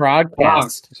how the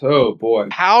broadcast. Oh boy!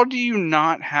 How do you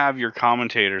not have your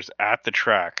commentators at the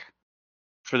track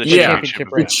for the championship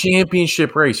race? The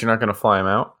championship race, you're not going to fly them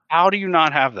out. How do you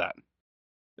not have that?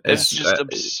 It's just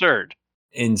absurd,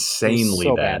 insanely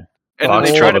so bad. And then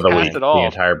they tried to pass it off the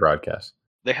entire broadcast.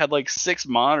 They had like 6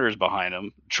 monitors behind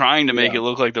them, trying to make it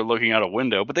look like they're looking out a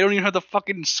window, but they don't even have the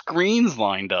fucking screens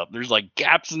lined up. There's like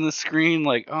gaps in the screen.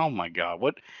 Like, oh my god,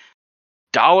 what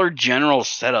Dollar General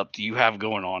setup do you have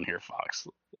going on here, Fox?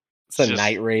 It's a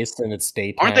night race and it's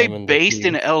daytime. Aren't they based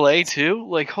in LA too?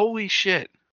 Like, holy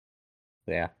shit.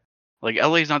 Yeah. Like,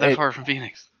 LA's not that far from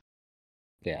Phoenix.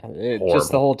 Yeah.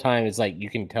 Just the whole time, it's like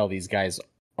you can tell these guys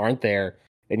aren't there,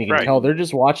 and you can tell they're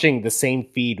just watching the same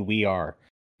feed we are.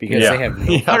 Because they have no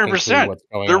 100%. What's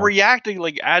going they're on. reacting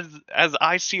like as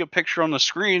I see a picture on the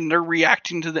screen, they're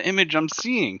reacting to the image I'm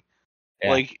seeing. Yeah.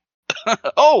 Like,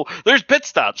 oh, there's pit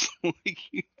stops.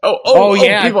 oh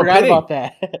yeah, I forgot about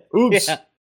that. Oops. Yeah.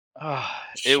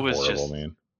 It was horrible, just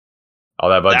man.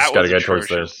 All that budget's got to go towards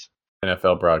their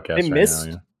NFL broadcast.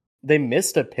 They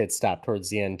missed a pit stop towards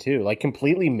the end too. Like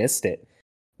completely missed it.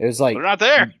 It was like they're not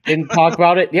there. Didn't talk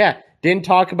about it. Yeah. Didn't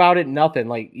talk about it, nothing.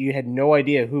 Like, you had no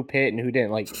idea who pit and who didn't.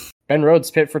 Like, Ben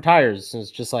Rhodes pit for tires. It's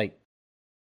just like...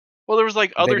 Well, there was,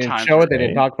 like, other times... They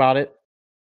didn't talk about it.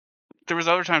 There was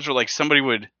other times where, like, somebody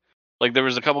would... Like, there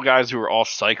was a couple guys who were off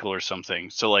cycle or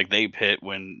something. So, like, they pit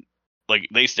when... Like,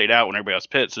 they stayed out when everybody else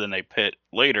pit, so then they pit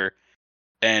later.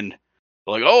 And...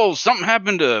 Like, oh, something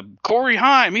happened to Corey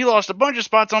Heim. He lost a bunch of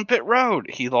spots on pit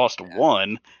road. He lost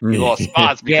one. He lost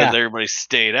spots because everybody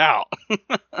stayed out.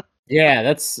 Yeah,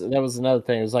 that was another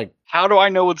thing. It was like, how do I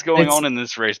know what's going on in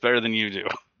this race better than you do?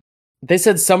 They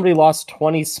said somebody lost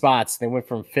 20 spots. They went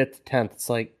from 5th to 10th. It's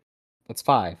like, that's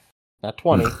 5, not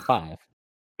 20, 5.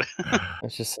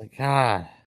 It's just like, God,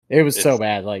 it was so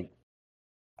bad. Like,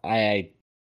 I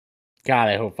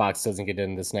hope Fox doesn't get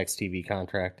in this next TV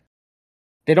contract.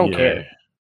 They don't care.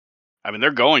 I mean,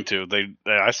 they're going to.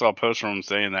 I saw a post from them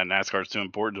saying that NASCAR is too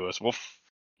important to us. Well,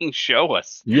 show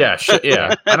us. Yeah,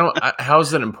 yeah. How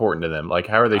is that important to them? Like,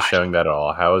 how are they showing that at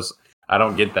all? I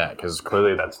don't get that, because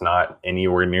clearly that's not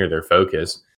anywhere near their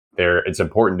focus. It's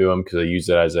important to them because they use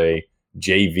it as a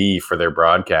JV for their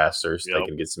broadcasters. They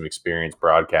can get some experience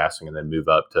broadcasting and then move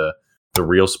up to the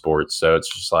real sports. So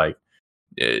it's just like,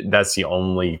 that's the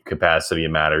only capacity it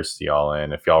matters to y'all.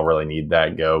 And if y'all really need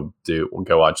that, go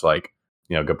watch, like,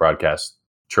 go broadcast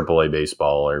AAA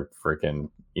baseball or freaking,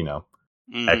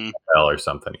 XFL or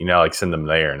something, like send them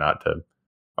there, not to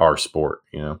our sport,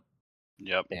 Yep.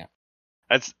 Yeah.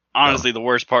 That's honestly the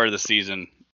worst part of the season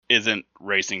isn't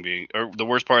racing being, or the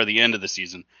worst part of the end of the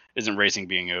season isn't racing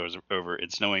being over.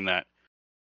 It's knowing that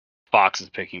Fox is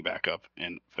picking back up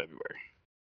in February.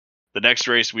 The next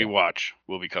race we watch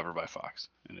will be covered by Fox.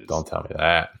 And don't tell me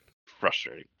that.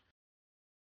 Frustrating.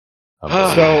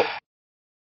 So,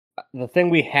 the thing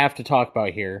we have to talk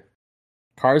about here,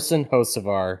 Carson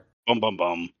Hocevar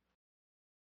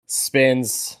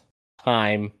spins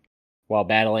time while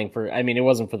battling for... I mean, it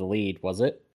wasn't for the lead, was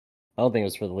it? I don't think it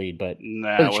was for the lead, but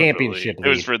for the championship lead. It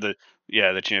was for the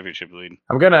championship lead.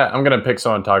 I'm gonna pick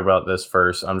someone and talk about this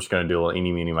first. I'm just gonna do a little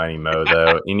eeny, meeny, miny, mo,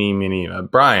 though. Eeny, meeny,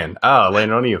 Brian. Oh,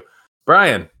 landing on you.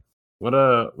 Brian, what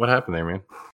happened there, man?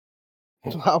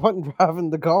 I wasn't driving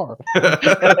the car.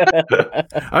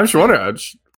 I'm just wondering.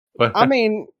 I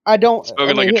mean, I don't.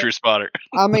 Spoken like a true spotter.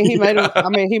 I mean, he made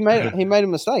a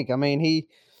mistake. I mean, he.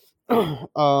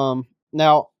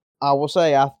 Now I will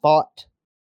say, I thought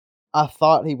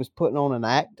he was putting on an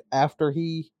act after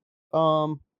he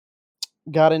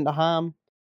got into Heim,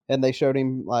 and they showed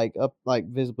him like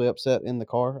visibly upset in the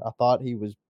car. I thought he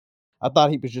was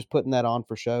just putting that on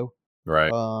for show.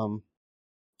 Right.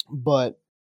 But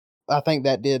I think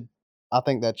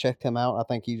that checked him out. I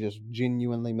think he just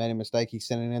genuinely made a mistake. He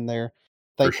sent it in there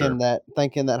thinking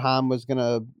that Heim was going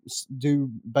to do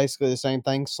basically the same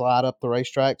thing, slide up the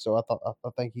racetrack. So I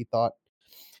think he thought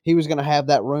he was going to have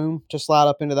that room to slide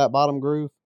up into that bottom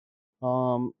groove.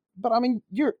 But I mean,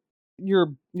 you're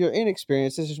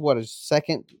inexperienced. This is what, his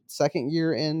second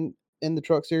year in the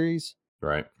truck series.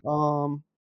 Right.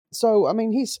 So I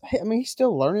mean, he's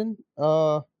still learning.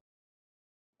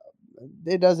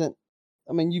 It doesn't.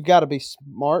 I mean, you've got to be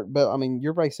smart, but I mean,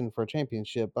 you're racing for a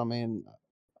championship. I mean,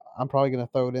 I'm probably going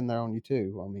to throw it in there on you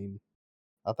too. I mean,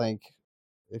 I think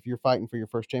if you're fighting for your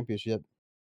first championship,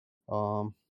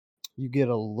 you get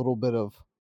a little bit of,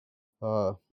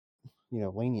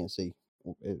 leniency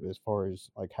as far as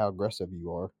like how aggressive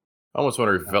you are. I almost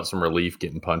wonder if he felt some relief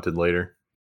getting punted later.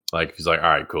 Like, if he's like, all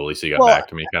right, cool, at least he got back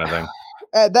to me kind of thing.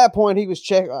 At that point, he was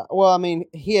checked. Well, I mean,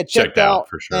 he had checked out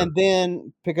for sure. And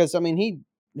then, because, I mean,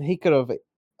 he could have,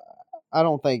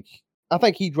 I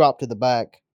think he dropped to the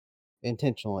back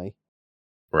intentionally.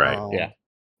 Right. Yeah.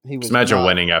 He was Just imagine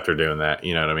winning after doing that.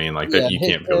 You know what I mean? Like, that, you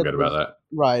can't feel good about that.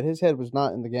 Right. His head was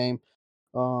not in the game.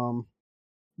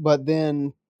 But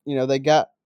then, they got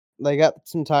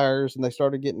some tires and they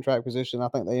started getting track position. I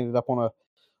think they ended up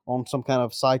on some kind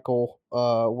of cycle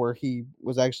where he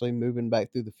was actually moving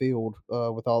back through the field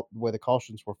with all the way the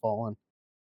cautions were falling.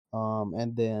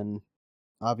 And then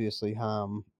obviously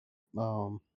Heim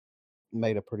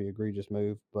made a pretty egregious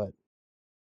move, but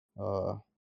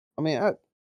I mean,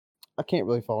 I can't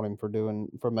really fault him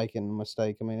for making a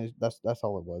mistake. I mean, that's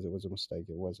all it was. It was a mistake.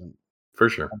 It wasn't. For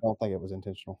sure. I don't think it was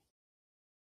intentional.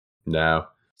 No.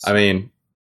 I mean,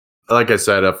 like I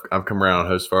said, I've come around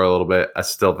on Hostfar a little bit. I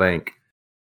still think,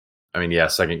 I mean, yeah,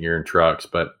 second year in trucks,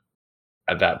 but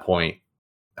at that point,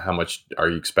 how much are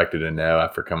you expected to know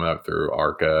after coming up through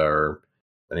ARCA or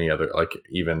any other, like,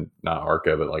 even not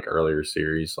ARCA, but like earlier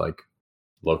series, like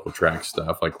local track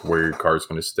stuff, like where your car's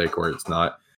going to stick, where it's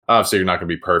not. Obviously, you're not going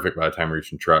to be perfect by the time you're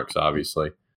reaching trucks,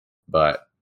 obviously, but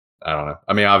I don't know.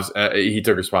 I mean, obviously, he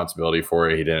took responsibility for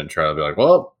it. He didn't try to be like,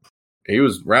 well, he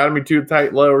was riding me too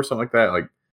tight low or something like that. Like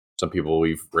some people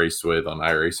we've raced with on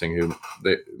iRacing who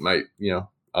they might,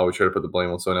 always try to put the blame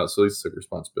on someone else. So at least took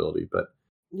responsibility, but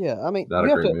yeah, I mean, not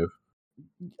a great move.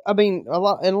 I mean, a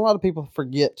lot of people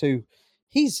forget too.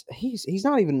 He's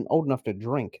not even old enough to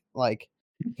drink. Like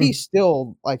he's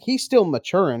still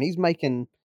maturing. He's making.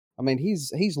 I mean,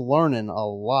 he's learning a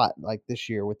lot like this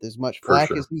year with as much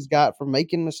flack as he's got from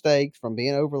making mistakes, from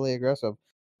being overly aggressive.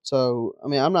 So, I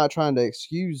mean, I'm not trying to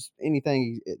excuse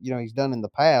anything he's done in the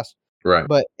past, right?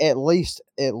 But at least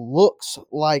it looks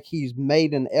like he's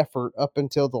made an effort up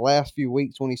until the last few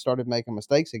weeks when he started making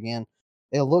mistakes again.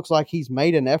 It looks like he's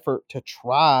made an effort to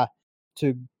try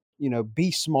to be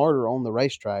smarter on the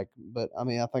racetrack. But I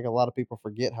mean, I think a lot of people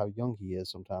forget how young he is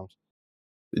sometimes.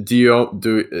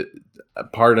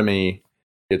 Part of me,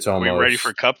 it's almost. Are we ready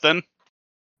for Cup then?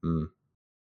 Hmm.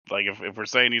 Like if we're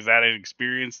saying he's that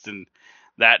inexperienced and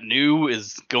that new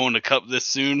is going to Cup this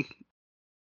soon,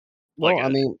 well, I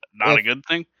mean, not a good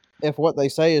thing. If what they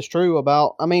say is true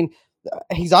about, I mean,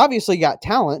 he's obviously got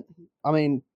talent. I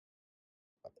mean,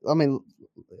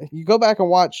 you go back and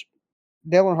watch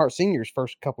Dale Earnhardt Sr.'s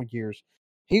first couple years.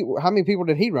 How many people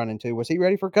did he run into? Was he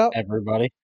ready for Cup?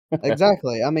 Everybody.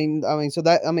 Exactly. I mean,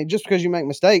 just because you make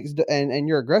mistakes and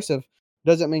you're aggressive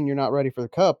doesn't mean you're not ready for the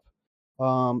Cup.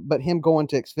 But him going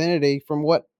to Xfinity, from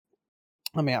what,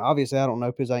 I mean, obviously I don't know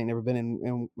because I ain't never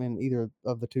been in either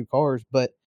of the two cars,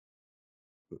 but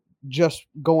just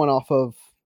going off of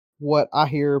what I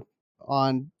hear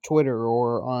on Twitter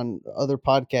or on other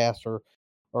podcasts or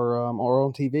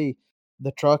on TV,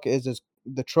 the truck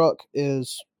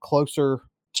is closer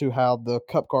to how the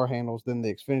Cup car handles than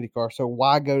the Xfinity car. So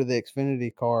why go to the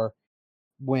Xfinity car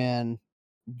when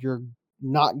you're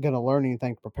not going to learn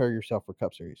anything to prepare yourself for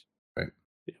Cup Series? Right.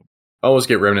 I always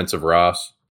get remnants of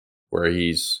Ross, where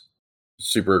he's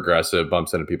super aggressive,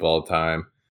 bumps into people all the time,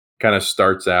 kind of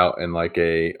starts out in like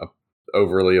a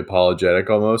overly apologetic,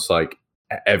 almost like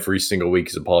every single week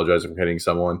he's apologizing for hitting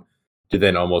someone, to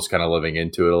then almost kind of living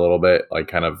into it a little bit, like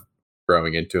kind of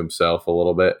growing into himself a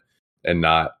little bit and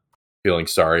not feeling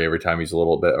sorry every time he's a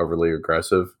little bit overly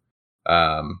aggressive.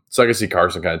 So I can see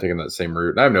Carson kind of taking that same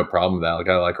route, and I have no problem with that. Like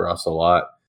I like Ross a lot.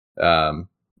 I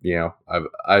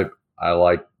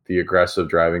like the aggressive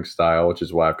driving style, which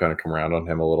is why I've kind of come around on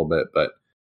him a little bit. But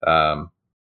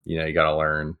you got to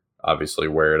learn obviously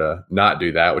where to not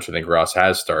do that, which I think Ross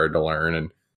has started to learn,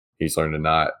 and he's learned to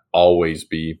not always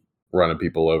be running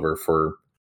people over for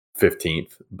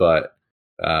 15th. But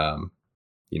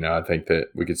I think that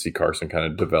we could see Carson kind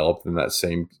of develop in that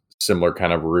similar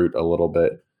kind of route a little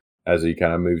bit as he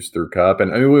kind of moves through Cup.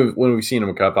 And I mean, when we've seen him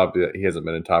in Cup, he hasn't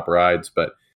been in top rides,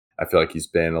 but I feel like he's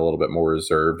been a little bit more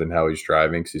reserved in how he's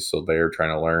driving because he's still there trying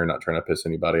to learn, not trying to piss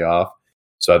anybody off.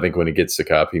 So I think when he gets to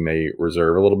Cup, he may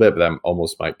reserve a little bit, but that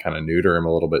almost might kind of neuter him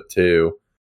a little bit too,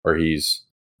 where he's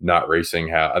not racing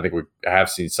how I think we have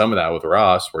seen some of that with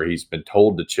Ross, where he's been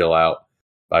told to chill out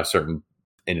by certain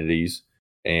entities.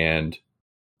 And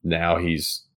now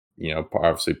he's,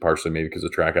 obviously partially maybe because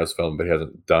of Trackhouse film, but he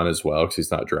hasn't done as well because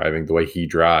he's not driving the way he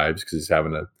drives because he's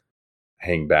having to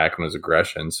hang back on his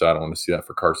aggression. So I don't want to see that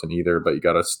for Carson either, but you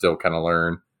got to still kind of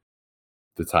learn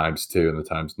the times to and the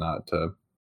times not to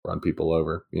run people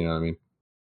over. You know what I mean?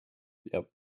 Yep.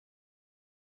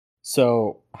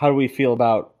 So how do we feel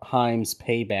about Heim's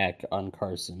payback on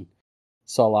Carson?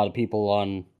 Saw a lot of people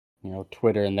on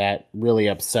Twitter and that really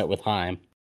upset with Heim.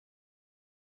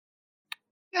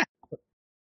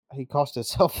 He cost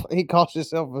himself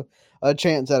a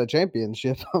chance at a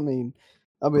championship. I mean,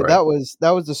 Right. that was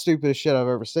the stupidest shit I've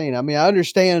ever seen. I mean, I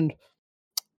understand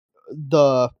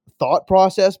the thought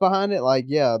process behind it. Like,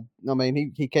 yeah, I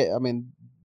mean, I mean,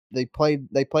 they played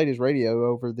his radio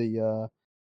over the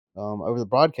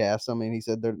broadcast. I mean, he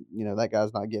said that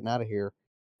guy's not getting out of here.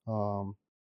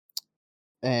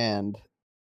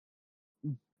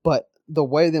 But the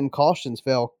way them cautions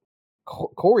fell,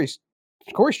 Corey's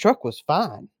truck was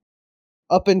fine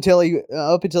up until he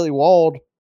walled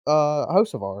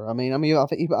Hocevar. I mean, I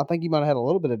think he might have had a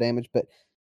little bit of damage, but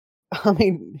I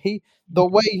mean, the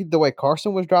way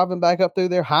Carson was driving back up through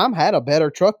there, Heim had a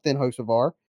better truck than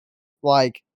Hocevar.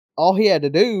 Like, all he had to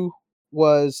do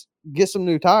was get some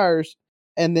new tires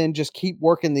and then just keep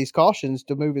working these cautions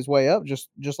to move his way up, just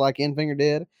like Enfinger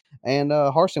did, and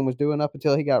Harson was doing up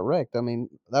until he got wrecked. I mean,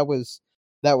 that was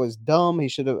dumb. He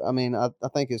should have. I mean, I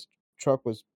think his truck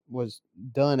was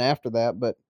done after that,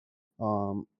 but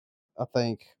I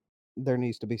think there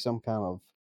needs to be some kind of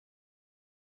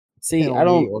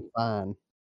penalty or fine.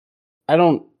 I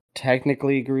don't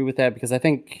technically agree with that because I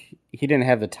think he didn't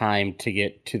have the time to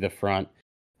get to the front.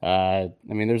 I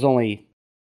mean, there's only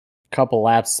a couple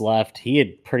laps left. He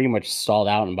had pretty much stalled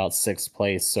out in about 6th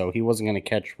place, so he wasn't going to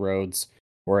catch Rhodes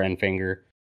or Enfinger.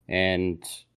 And,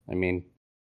 I mean,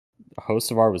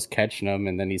 Hocevar was catching him,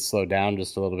 and then he slowed down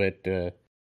just a little bit to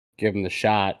give him the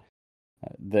shot.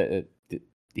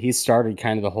 He started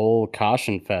kind of the whole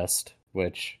caution fest,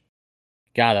 which,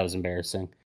 God, that was embarrassing.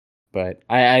 But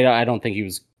I don't think he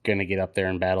was going to get up there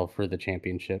and battle for the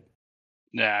championship.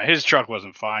 Nah, his truck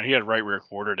wasn't fine. He had right rear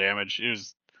quarter damage. It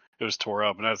was tore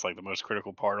up, and that's like the most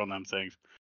critical part on them things.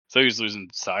 So he was losing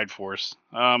side force.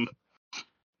 I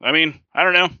mean, I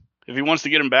don't know. If he wants to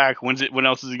get him back, when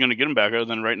else is he going to get him back other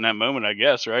than right in that moment, I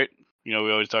guess, right? We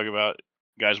always talk about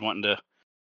guys wanting to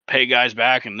pay guys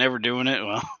back and never doing it.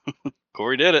 Well,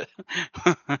 Corey did it.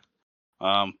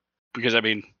 Because, I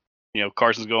mean,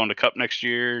 Carson's going to Cup next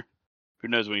year. Who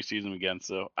knows when he sees him again?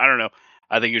 So, I don't know.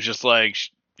 I think it's just like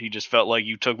he just felt like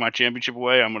you took my championship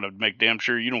away. I'm going to make damn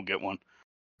sure you don't get one.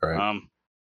 Right.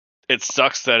 It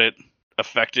sucks that it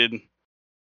affected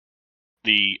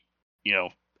the,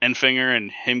 Enfinger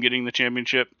and him getting the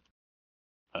championship.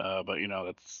 But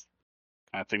that's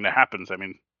the kind of thing that happens. I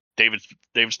mean, David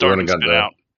Starkman's been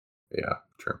out. Yeah,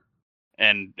 true.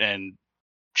 And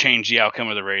change the outcome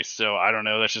of the race. So I don't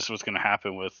know. That's just what's going to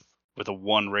happen with a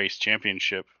one race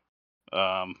championship.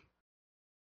 I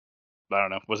don't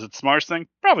know. Was it the smartest thing?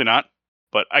 Probably not.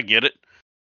 But I get it.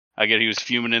 He was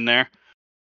fuming in there.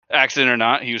 Accident or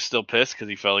not, he was still pissed because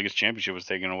he felt like his championship was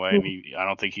taken away, and I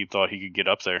don't think he thought he could get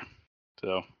up there.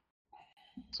 So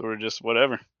sort of just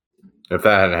whatever. If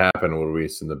that hadn't happened, would we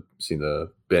seen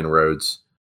the Ben Rhodes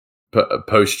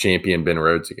post champion Ben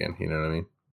Rhodes again? You know what I mean?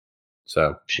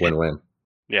 So win-win.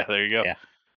 Yeah, there you go.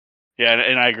 Yeah,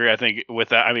 and I agree. I think with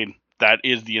that, I mean, that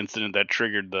is the incident that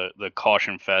triggered the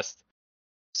caution fest.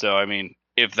 So I mean,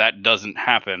 if that doesn't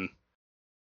happen,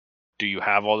 do you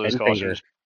have all those cautions?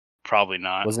 Probably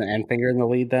not. Wasn't Enfinger in the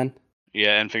lead then?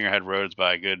 Yeah, Enfinger had Rhodes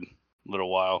by a good little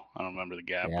while. I don't remember the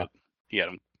gap, but he had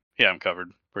him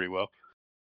covered pretty well.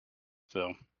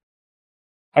 So,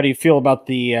 how do you feel about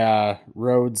the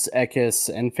Rhodes,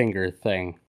 Eckes, Enfinger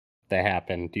thing that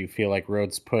happened? Do you feel like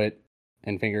Rhodes put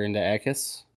Enfinger into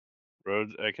Eckes?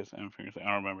 Rhodes, Eckes, Enfinger thing.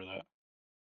 I don't remember that.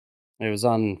 It was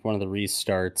on one of the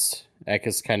restarts.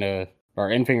 Eckes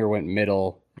Enfinger went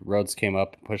middle. Rhodes came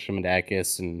up and pushed him into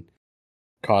Eckes and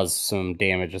caused some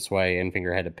damage. That's why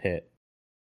Enfinger had to pit.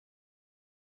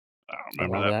 I don't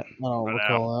remember that. I don't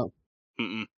recall that.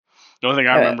 Mm-mm. The only thing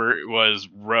I remember was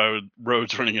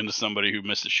Rhodes running into somebody who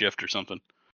missed a shift or something.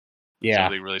 Yeah.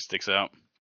 Something really sticks out.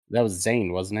 That was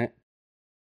Zane, wasn't it?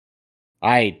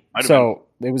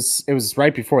 It was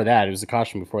right before that. It was a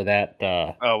caution before that.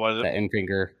 Was it? The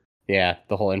Enfinger. Yeah,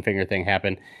 the whole Enfinger thing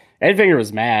happened. Enfinger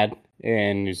was mad,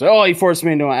 and he's like, he forced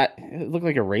me into it. It looked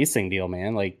like a racing deal,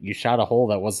 man. Like, you shot a hole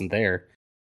that wasn't there,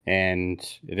 and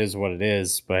it is what it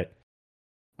is. But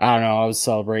I don't know. I was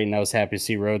celebrating. I was happy to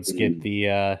see Rhodes get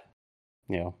the,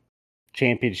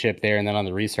 championship there, and then on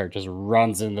the restart just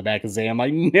runs in the back of Zane. I'm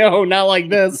like, no, not like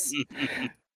this.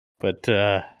 But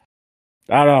I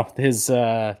don't know. His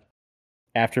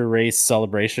after race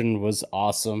celebration was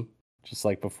awesome, just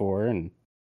like before, and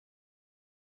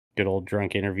good old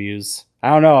drunk interviews. I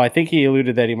don't know. I think he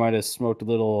alluded that he might have smoked a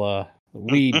little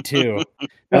weed too.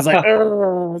 I was like,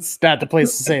 it's not the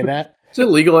place to say that. Is it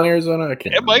legal in Arizona?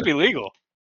 It might be legal.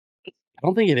 I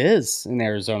don't think it is in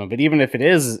Arizona, but even if it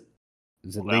is,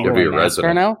 Is it legal in NASCAR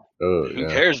resident now? Oh, Who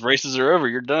cares? Races are over.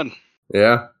 You're done.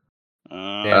 Yeah.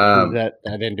 That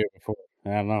I didn't do it before. I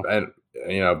don't know.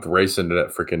 And racing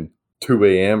at freaking 2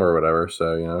 a.m. or whatever.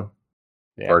 So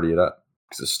party it up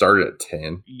because it started at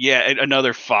 10. Yeah,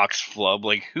 another Fox flub.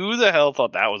 Like, who the hell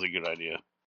thought that was a good idea?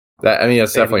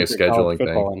 That's definitely a scheduling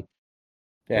thing.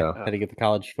 Yeah, how to get the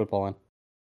college football in.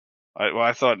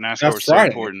 I thought NASCAR was so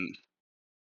important.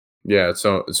 Yeah, it's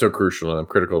so crucial to them,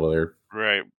 critical to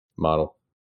their model.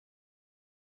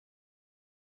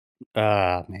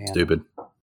 Man. Stupid.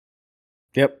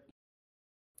 Yep.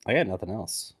 I got nothing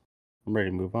else. I'm ready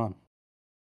to move on.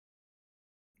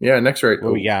 Yeah, next race.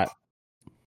 What we got?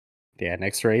 Yeah,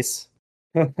 next race.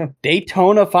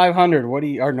 Daytona 500.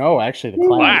 Actually,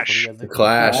 the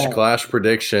Clash. Clash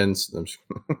predictions.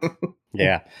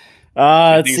 Yeah.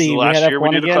 Let's see. Last year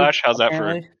we did the Clash. How's that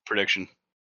for a prediction?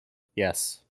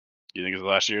 Yes. You think it's the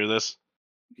last year of this?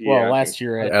 Well, last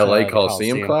year at LA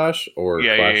Coliseum Clash or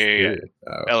Clash period?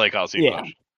 LA Coliseum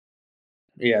Clash.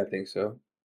 Yeah, I think so.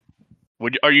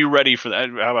 Are you ready for that?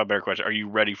 How about a better question? Are you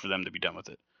ready for them to be done with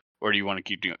it? Or do you want to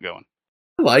keep going?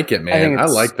 I like it, man. I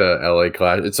like the LA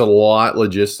Clash. It's a lot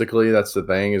logistically. That's the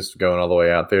thing, is going all the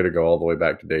way out there to go all the way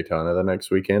back to Daytona the next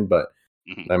weekend. But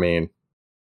I mean,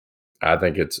 I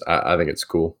think it's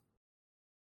cool.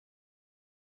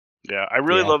 Yeah, I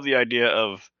really love the idea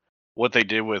of what they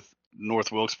did with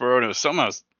North Wilkesboro, and it was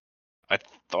something I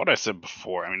thought I said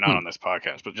before. I mean, not on this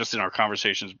podcast, but just in our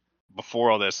conversations before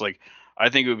all this. Like, I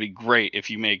think it would be great if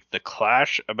you make the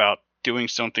Clash about doing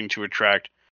something to attract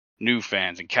new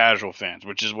fans and casual fans,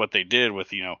 which is what they did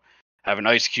with, having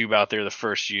Ice Cube out there the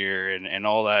first year and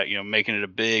all that, making it a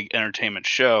big entertainment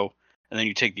show. And then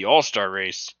you take the All-Star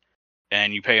race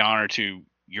and you pay honor to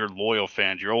your loyal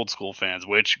fans, your old school fans,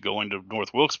 which going to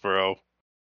North Wilkesboro,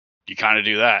 you kind of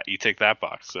do that. You tick that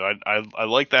box. So I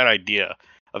like that idea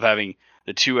of having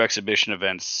the two exhibition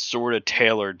events sort of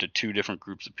tailored to two different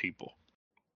groups of people.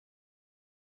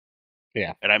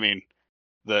 Yeah. And I mean,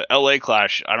 the LA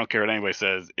Clash, I don't care what anybody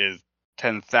says, is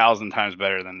 10,000 times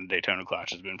better than the Daytona Clash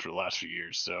has been for the last few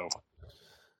years. So,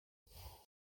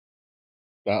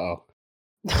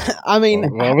 I mean,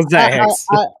 what was that?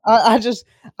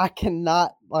 I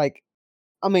cannot, like.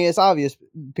 I mean, it's obvious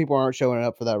people aren't showing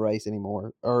up for that race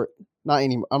anymore, or not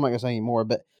anymore. I'm not gonna say anymore,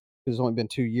 but because it's only been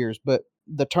 2 years. But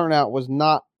the turnout was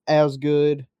not as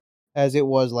good as it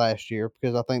was last year,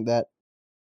 because I think that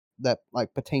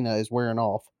like patina is wearing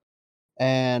off.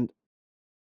 And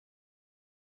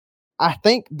I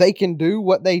think they can do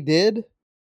what they did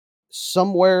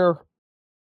somewhere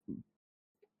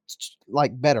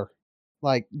like better,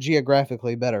 like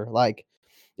geographically better. Like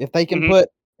if they can put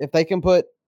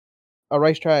a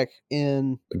racetrack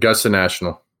in Augusta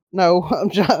National. No,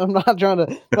 I'm not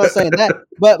saying that,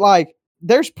 but like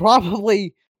there's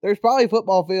probably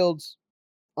football fields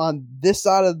on this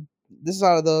side of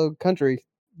the country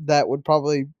that would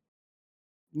probably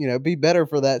be better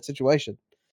for that situation.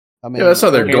 I mean, that's not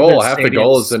their goal. Half the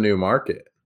goal is the new market.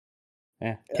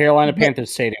 Yeah, Carolina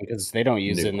Panthers Stadium, because they don't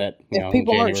use it in that. If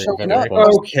people aren't showing up,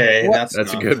 okay, that's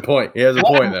a good point. He has a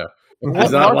point though.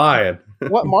 He's not lying.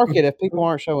 What market if people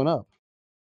aren't showing up?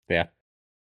 Yeah,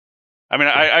 I mean,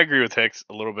 I agree with Hicks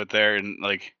a little bit there, and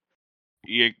like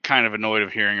you're kind of annoyed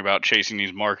of hearing about chasing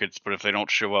these markets, but if they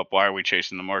don't show up, why are we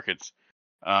chasing the markets?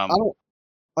 I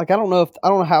don't know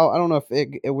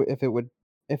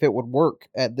if it would work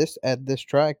at this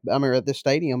track. I mean, at this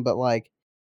stadium, but like,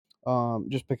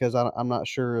 just because I'm not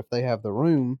sure if they have the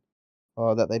room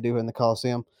that they do in the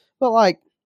Coliseum. But like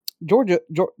the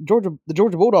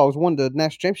Georgia Bulldogs won the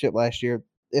national championship last year.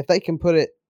 If they can put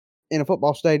it in a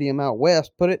football stadium out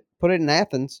west, put it in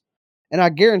Athens, and I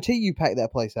guarantee you pack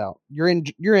that place out. You're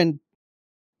in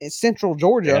central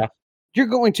Georgia. Yeah.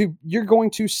 You're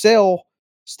going to sell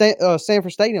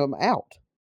Sanford Stadium out.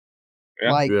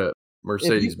 Yeah. Like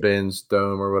Mercedes-Benz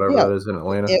Dome or whatever that is in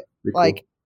Atlanta. Like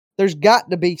there's got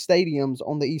to be stadiums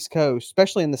on the East Coast,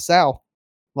 especially in the South.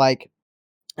 Like,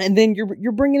 and then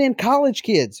you're bringing in college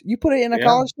kids. You put it in a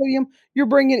college stadium, you're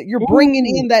bringing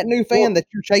in that new fan that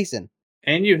you're chasing.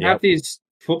 And you have these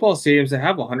football stadiums that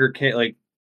have 100K, like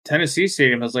Tennessee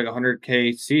Stadium has like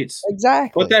 100K seats.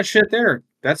 Exactly. Put that shit there.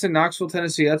 That's in Knoxville,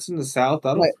 Tennessee. That's in the South.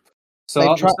 That'll sell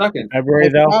out in a second. February,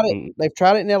 though. They've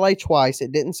tried it in LA twice.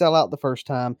 It didn't sell out the first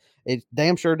time. It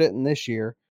damn sure didn't this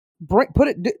year.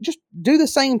 Just do the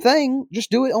same thing.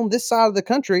 Just do it on this side of the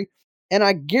country, and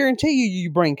I guarantee you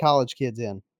bring college kids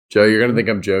in. Joe, you're gonna think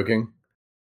I'm joking,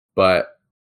 but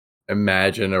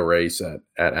imagine a race at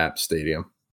App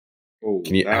Stadium. Oh,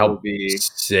 how would be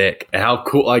sick? How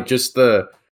cool! Like just the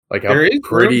how there is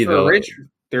pretty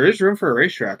there is room for a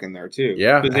racetrack in there too.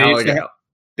 Yeah,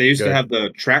 they They used to have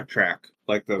the track,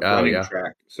 like the running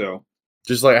track. So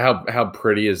just like how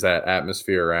pretty is that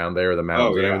atmosphere around there, the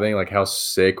mountains and everything? Like how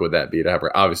sick would that be to have?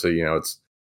 Obviously, it's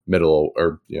middle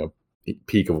or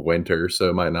peak of winter, so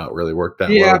it might not really work that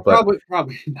well. But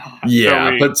probably not.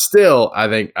 Yeah, but still, I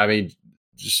mean,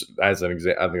 just as an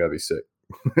example, I think that'd be sick.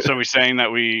 So we're saying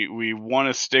that we want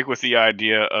to stick with the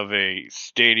idea of a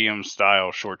stadium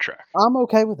style short track. I'm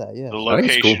okay with that. Yeah, the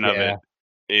location of it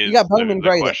is. You got Bowman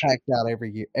Gray that packs out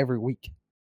every week.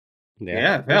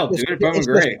 Yeah, hell, do it, Bowman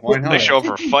Gray. Why not? They show up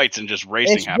for fights and just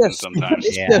racing happens sometimes.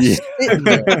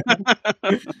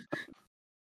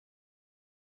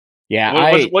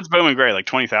 Yeah. What's Bowman Gray, like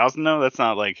 20,000 though? That's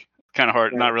not like kind of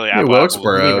hard. Not really.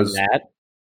 Wilkesboro's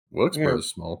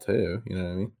small too. You know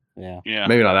what I mean? Yeah.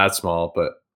 Maybe not that small,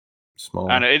 but small.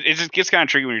 I know, it just gets kind of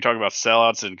tricky when you're talking about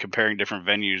sellouts and comparing different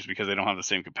venues because they don't have the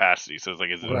same capacity. So it's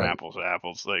like, is it apples to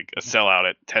apples? Like a sellout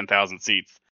at 10,000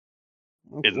 seats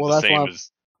isn't the same as.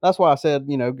 That's why I said,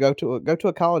 go to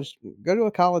a college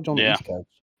on the East Coast.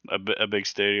 A big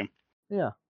stadium.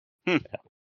 Yeah.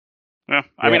 Yeah.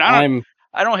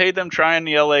 I don't hate them trying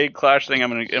the LA Clash thing.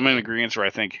 I'm in agreement where I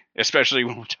think, especially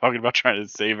when we're talking about trying to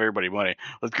save everybody money,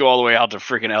 let's go all the way out to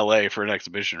freaking LA for an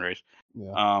exhibition race.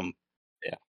 Yeah. I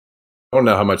don't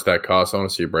know how much that costs. I want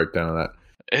to see a breakdown of that.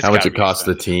 How much it costs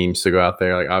the teams to go out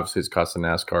there. Like obviously it's costing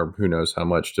NASCAR. Who knows how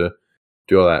much to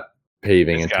do all that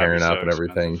paving and tearing up and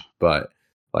everything. Expensive. But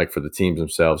like for the teams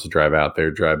themselves to drive out there,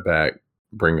 drive back,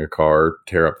 bring a car,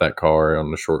 tear up that car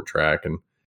on the short track, and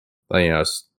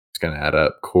it's going to add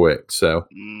up quick. So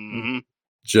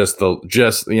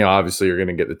obviously you're going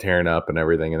to get the tearing up and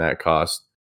everything, and that costs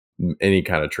any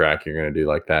kind of track you're going to do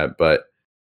like that. But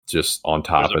just on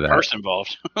top of that, person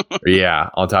involved.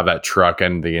 On top of that truck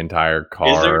and the entire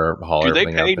car. Do they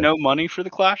pay no money for the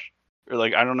Clash? Or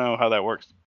like I don't know how that works.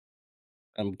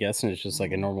 I'm guessing it's just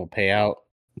like a normal payout,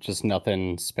 just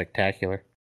nothing spectacular.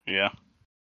 Yeah,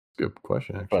 good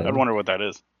question. Actually, I wonder what that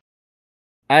is.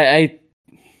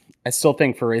 I still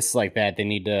think for races like that, they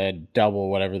need to double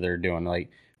whatever they're doing.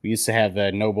 Like we used to have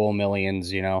the No Bull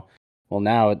Millions, Well,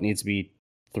 now it needs to be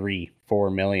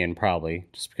 3-4 million probably,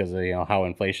 just because of how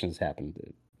inflation has happened.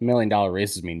 $1 million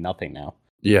races mean nothing now.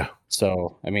 Yeah.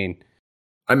 So I mean,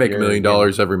 I make $1 million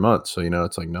every month, so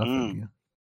it's like nothing.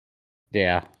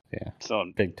 Yeah.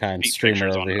 So big time streamer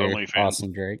over here,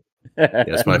 Austin Drake.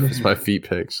 It's my feet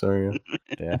pics. Sorry.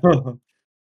 Yeah.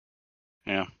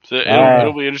 Yeah, so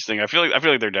it'll be interesting. I feel like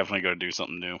they're definitely going to do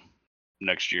something new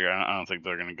next year. I don't think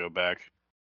they're going to go back.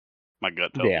 My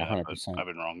gut tells me that, 100%. I've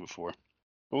been wrong before.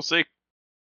 We'll see.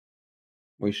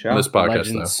 We shall. On this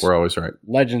podcast, though, we're always right.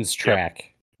 Legends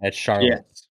track at Charlotte.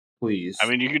 Yes, please. I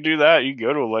mean, you could do that. You could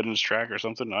go to a Legends track or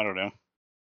something. I don't know.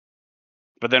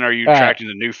 But then, are you attracting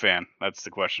the new fan? That's the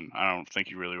question. I don't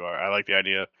think you really are. I like the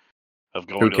idea of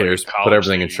going. Who cares? Like put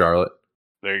everything in Charlotte.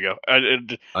 There you go.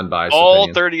 Unbiased all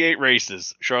opinion. 38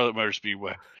 races, Charlotte Motor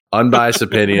Speedway. Unbiased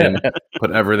opinion.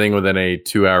 Put everything within a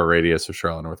 2-hour radius of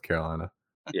Charlotte, North Carolina.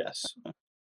 Yes.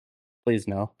 Please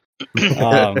no.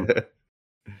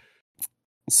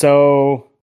 So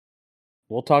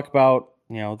we'll talk about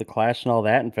the Clash and all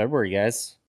that in February,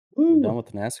 guys. We're done with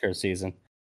the NASCAR season.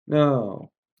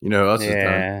 No. Who else is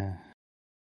done?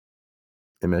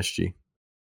 MSG.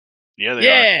 Yeah, they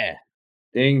are.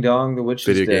 Ding dong, the witch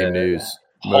Video is game dead. news.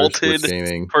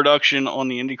 Halted production on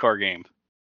the IndyCar game.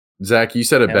 Zach, you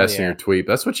said it best in your tweet.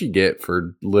 That's what you get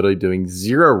for literally doing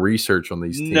zero research on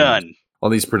these teams. None. On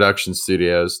these production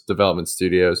studios, development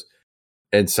studios,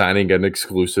 and signing an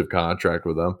exclusive contract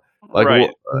with them.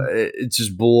 It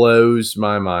just blows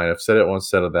my mind. I've said it once,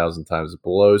 said 1,000 times. It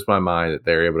blows my mind that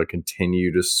they're able to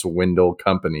continue to swindle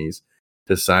companies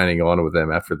to signing on with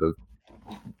them after the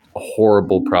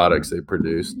horrible products they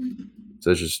produced.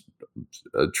 So it's just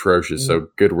atrocious. So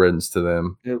good riddance to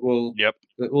them. It will. Yep.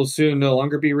 It will soon no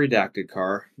longer be redacted.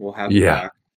 Car. We'll have it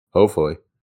back. Hopefully.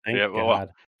 Thank God.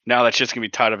 Now that shit's gonna be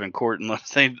tied up in court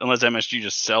unless MSG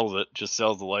just sells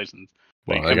the license.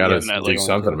 Well, they gotta do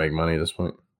something to make money at this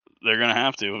point. They're gonna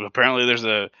have to. Apparently, there's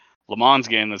a Le Mans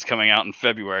game that's coming out in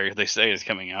February. They say it's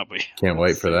coming out, but can't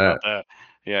wait for that.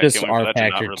 Yeah, just R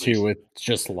Factor 2 with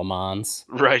just Le Mans.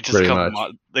 Right, just a couple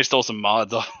mods. They stole some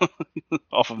mods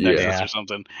off of Nexus or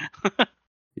something.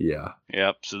 Yeah.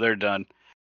 Yep. So they're done.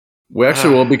 We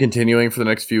actually will be continuing for the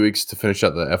next few weeks to finish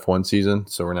up the F1 season.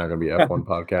 So we're not going to be F1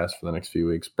 podcast for the next few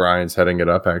weeks. Brian's heading it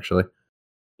up, actually.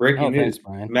 Breaking news: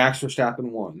 Max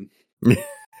Verstappen won.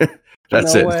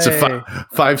 That's it. It's a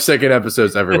 5-second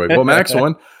episodes every week. Well, Max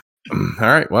won. All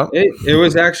right. Well, it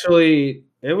was actually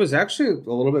a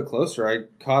little bit closer. I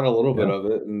caught a little bit of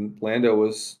it, and Lando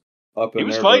was up. He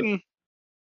was fighting.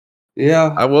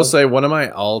 Yeah. I will say one of my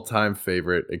all-time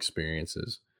favorite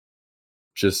experiences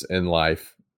just in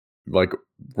life, like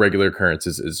regular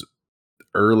occurrences, is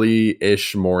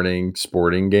early-ish morning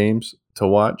sporting games to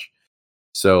watch.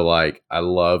 So like I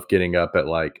love getting up at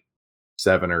like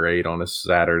 7 or 8 on a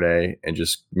Saturday and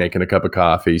just making a cup of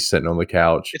coffee, sitting on the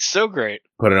couch, It's so great.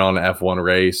 putting on an F1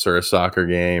 race or a soccer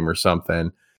game or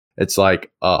something. It's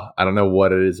like, I don't know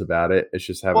what it is about it. It's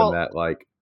just having that like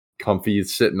comfy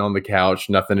sitting on the couch,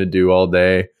 nothing to do all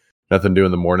day, nothing to do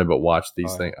in the morning but watch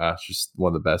these things. It's just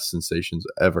one of the best sensations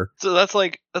ever. So that's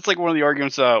like one of the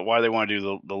arguments why they want to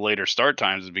do the later start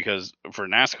times, is because for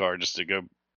NASCAR, just to go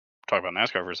talk about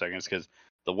NASCAR for a second, is because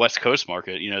the West Coast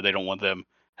market, they don't want them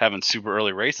having super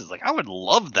early races. Like, I would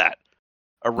love that.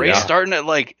 A race starting at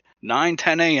like 9,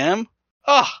 10 a.m.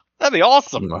 Oh, that'd be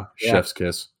awesome. Chef's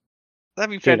kiss.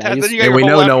 That'd be fantastic. Dude, and we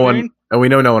know no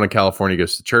one in California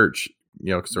goes to church,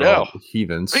 because they're all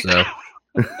heathens. So.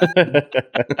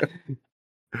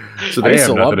 So they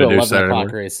have nothing to do Saturday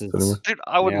morning races. Dude,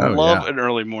 I would love an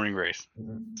early morning race.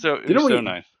 So it was so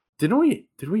nice. Did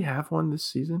we have one this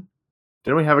season?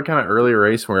 Didn't we have a kind of earlier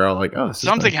race where we're all like, oh,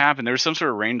 something happened? There was some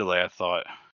sort of rain delay, I thought.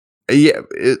 Yeah,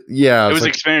 it was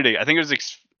like, Xfinity. I think it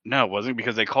was no, it wasn't,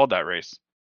 because they called that race.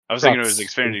 I was thinking it was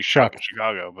Xfinity Truck in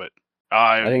Chicago, but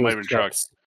I think it might have been Trucks.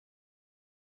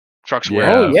 Trucks where?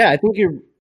 Oh yeah, I think you're.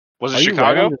 Was it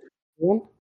Chicago?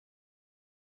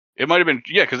 It might have been,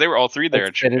 because they were all three there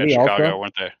at Chicago,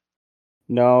 weren't they?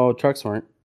 No, Trucks weren't.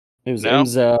 It was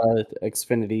IMSA,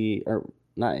 Xfinity, or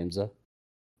not IMSA.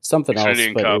 Something Xfinity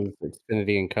else, but Cup. It was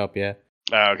Xfinity and Cup, yeah.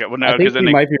 Oh, okay. Well, no, because then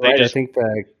they might be right. I think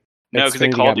because they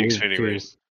called the Xfinity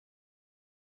race.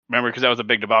 Remember, because that was a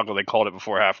big debacle. They called it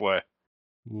before halfway,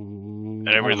 and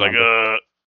everybody's like,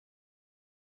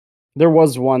 There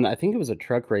was one. I think it was a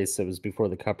truck race that was before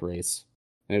the Cup race,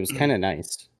 and it was kind of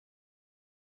nice.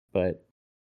 But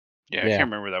I can't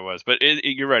remember what that was. But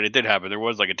you're right. It did happen. There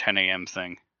was like a 10 a.m.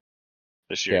 thing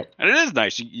this year, and it is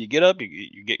nice. You get up,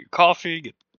 you get your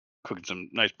coffee, cooking some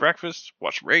nice breakfast,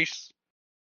 watch a race,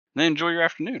 and then enjoy your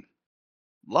afternoon.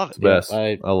 Love it. It's the best.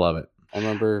 I love it. I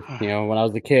remember, when I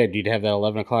was a kid, you'd have that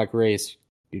 11 o'clock race.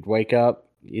 You'd wake up,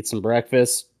 eat some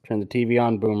breakfast, turn the TV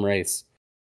on, boom, race.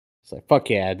 It's like, fuck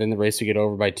yeah. Then the race would get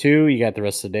over by 2. You got the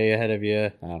rest of the day ahead of you.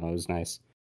 I don't know. It was nice.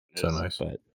 So nice.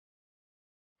 But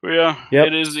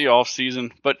it is the off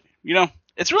season. But,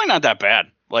 it's really not that bad.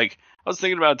 Like, I was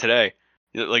thinking about it today.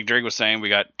 Like Drake was saying, we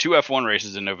got 2 F1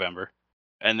 races in November.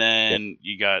 And then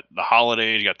you got the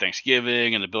holidays, you got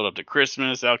Thanksgiving, and the build up to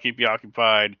Christmas. That'll keep you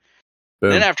occupied.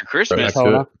 Boom. Then after Christmas,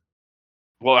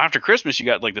 after Christmas, you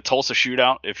got like the Tulsa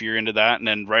Shootout, if you're into that. And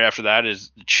then right after that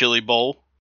is the Chili Bowl.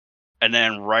 And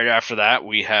then right after that,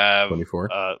 we have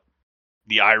 24.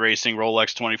 The iRacing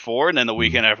Rolex 24. And then the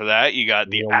weekend after that, you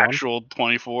got the actual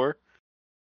 24.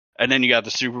 And then you got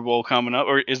the Super Bowl coming up.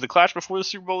 Or is the Clash before the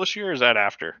Super Bowl this year, or is that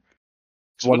after?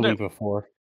 1 week before.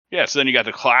 Yeah, so then you got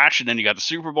the Clash, and then you got the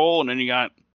Super Bowl, and then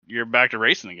you're back to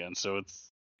racing again. So it's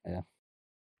it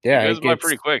goes by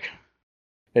pretty quick.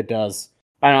 It does.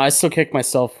 I know. I still kick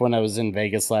myself when I was in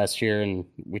Vegas last year, and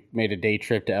we made a day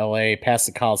trip to LA, past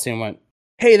the Coliseum, went,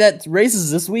 hey, that race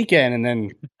is this weekend, and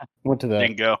then went to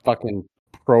the fucking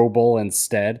Pro Bowl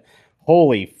instead.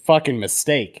 Holy fucking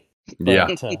mistake!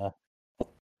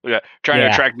 But, trying to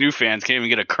attract new fans, can't even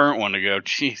get a current one to go.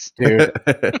 Jeez, dude.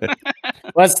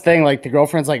 That's the thing. Like, the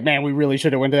girlfriend's like, man, we really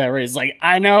should have went to that race. Like,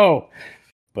 I know,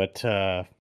 but I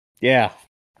don't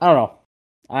know.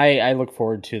 I look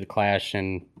forward to the Clash,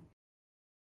 and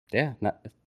a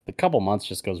couple months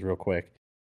just goes real quick.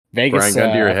 Vegas, Brian, gun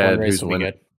to your head, who's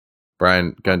winning?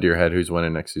 Brian, gun to your head, who's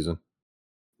winning next season?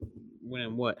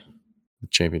 Winning what? The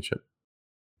championship.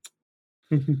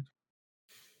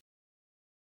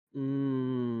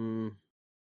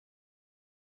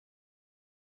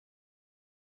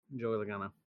 Joey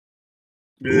Logano.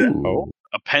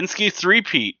 A Penske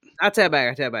 3-peat. I take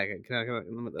back.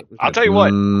 I'll tell you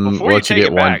what. Before you take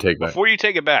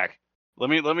it back, let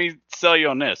me sell you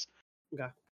on this. Okay.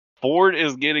 Ford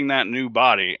is getting that new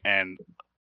body, and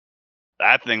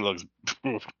that thing looks.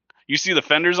 You see the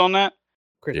fenders on that?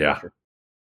 Chris Buescher.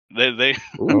 They.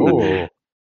 Ooh.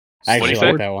 I actually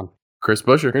like that one. Chris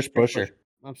Buescher. Chris Buescher's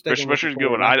a good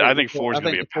one. I think Ford's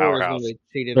going to be a powerhouse.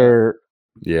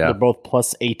 They're both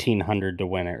plus 1,800 to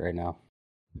win it right now.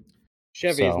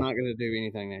 Chevy is not going to do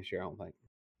anything next year, I don't think.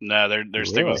 No, they're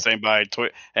sticking with the same body.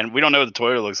 And we don't know what the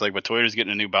Toyota looks like, but Toyota's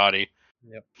getting a new body.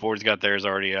 Yep. Ford's got theirs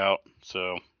already out.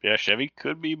 So, Chevy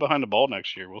could be behind the ball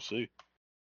next year. We'll see.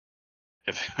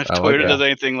 If Toyota does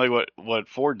anything like what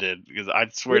Ford did, because I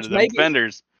swear to them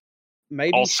fenders,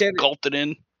 all sculpted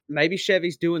in. Maybe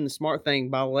Chevy's doing the smart thing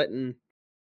by letting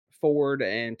Ford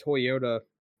and Toyota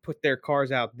put their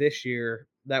cars out this year.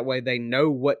 That way they know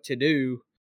what to do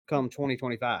come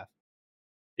 2025.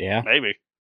 Yeah. Maybe.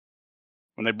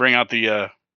 When they bring out the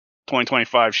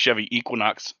 2025 Chevy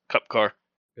Equinox Cup car.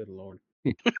 Good Lord.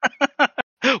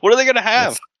 What are they going to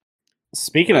have?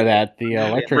 Speaking of that, the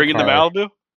electric bringing car. the Malibu?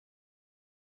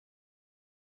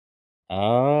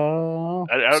 I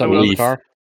don't some know. Leaf. Car.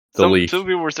 Some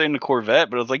people were saying the Corvette,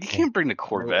 but I was like, you can't bring the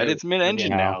Corvette. No, it's mid-engine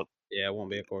now. Yeah, it won't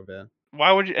be a Corvette.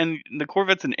 Why would you? And the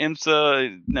Corvette's an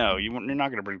IMSA. No, you're not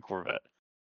going to bring the Corvette.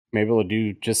 Maybe we'll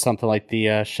do just something like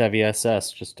the Chevy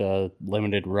SS, just a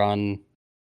limited run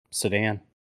sedan.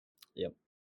 Yep.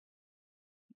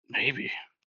 Maybe.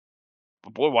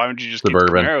 But boy, why wouldn't you just Suburban.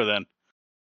 keep the Camaro then?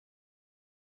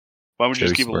 Why would you Chevy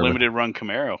just keep Suburban. a limited run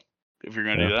Camaro if you're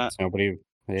going to do that? Nobody.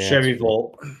 Yeah, Chevy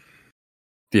Volt.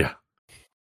 Yeah.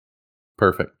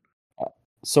 Perfect.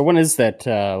 So when is that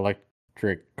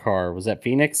electric car? Was that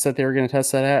Phoenix that they were going to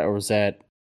test that at, or was that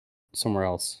somewhere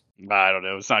else? I don't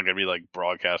know. It's not going to be like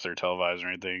broadcast or televised or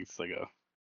anything. It's like a.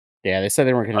 Yeah, they said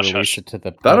they weren't going to release it to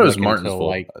the public thought it was until Martinsville.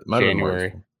 like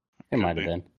January. It might have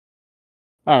been.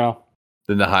 I don't know.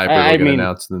 Then the hybrid will get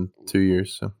announced in 2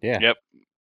 years. So yeah. Yep.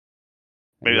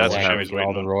 Maybe that's what Chevy's Chevy's waiting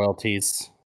all the on. royalties.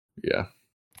 Yeah.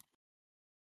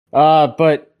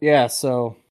 But yeah,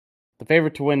 so the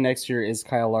favorite to win next year is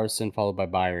Kyle Larson, followed by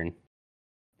Byron.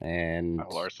 And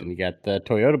you got the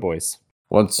Toyota boys.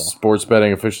 Once sports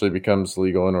betting officially becomes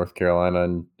legal in North Carolina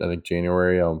in, I think,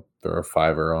 January, I'll throw a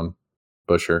 $5 on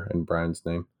Busher and Brian's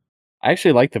name. I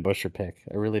actually like the Busher pick.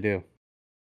 I really do.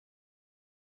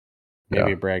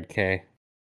 Maybe a Brad K.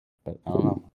 But I don't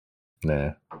know.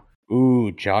 Nah.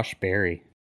 Ooh, Josh Berry.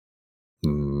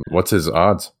 What's his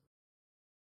odds?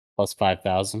 Plus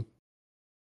 5,000.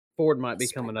 Ford might be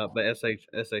coming up, but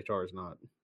SHR is not.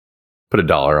 Put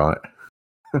 $1 on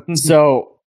it.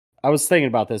 So I was thinking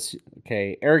about this.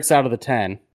 Okay, Eric's out of the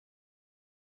 10.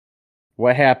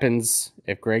 What happens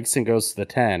if Gregson goes to the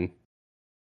 10?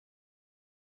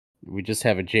 We just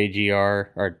have a JGR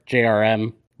or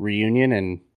JRM reunion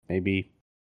and maybe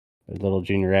a little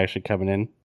junior actually coming in.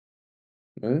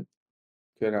 Good.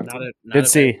 Not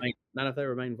if they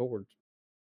remain Fords.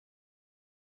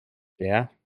 Yeah,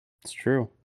 it's true.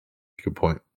 Good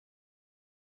point.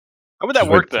 How would that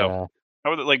work though? How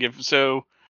would it, like if so?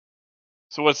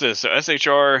 So what's this? So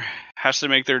SHR has to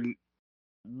make their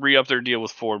re-up their deal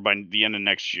with Ford by the end of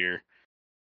next year.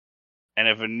 And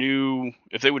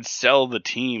if they would sell the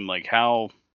team, like how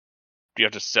do you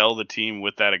have to sell the team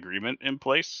with that agreement in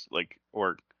place? Like,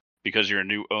 or because you're a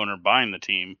new owner buying the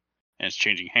team and it's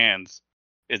changing hands,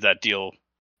 is that deal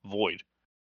void?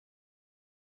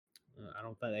 I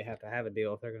don't think they have to have a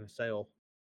deal if they're going to sell.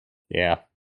 Yeah.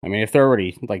 I mean, if they're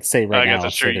already, like, say right now. I guess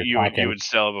that's true. You would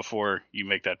sell before you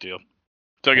make that deal.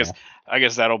 So I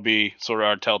guess that'll be sort of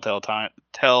our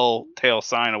telltale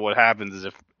sign of what happens is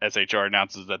if SHR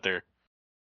announces that they're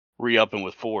re-upping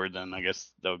with Ford, then I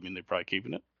guess that would mean they're probably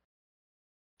keeping it.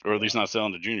 Or at least not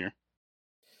selling to Junior.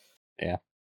 Yeah.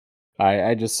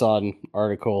 I just saw an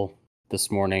article this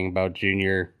morning about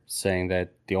Junior saying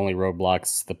that the only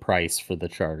roadblock's the price for the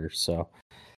charter. So,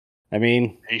 I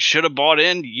mean, he should have bought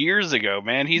in years ago,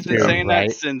 man. He's been saying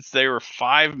that since they were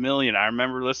 $5 million. I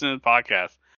remember listening to the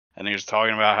podcast, and he was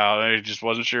talking about how they just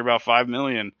wasn't sure about $5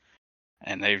 million,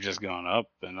 and they've just gone up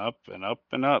and up and up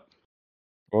and up.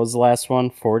 What was the last one?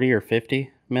 40 or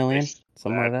 50 million?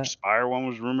 Something like that? Spire one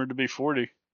was rumored to be 40.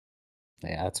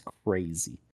 Yeah, that's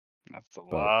crazy. That's a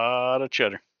lot of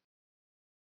cheddar.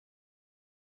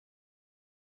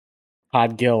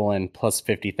 Todd Gilliland plus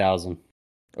 50,000.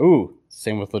 Ooh,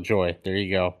 same with LaJoy. There you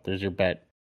go. There's your bet.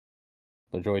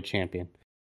 LaJoy champion.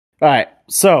 All right,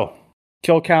 so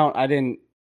kill count.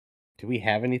 Do we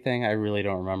have anything? I really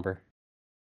don't remember.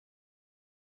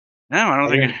 No, I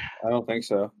don't think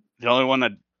so. The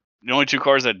only two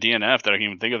cars that DNF that I can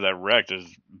even think of that wrecked is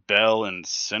Bell and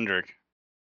Cindric.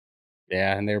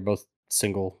 Yeah, and they were both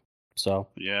single. So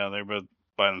yeah, they're both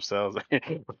by themselves.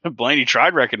 Blaney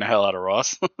tried wrecking the hell out of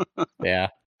Ross. Yeah,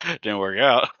 didn't work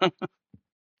out.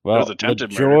 Well, it was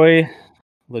attempted murder.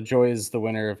 LaJoy is the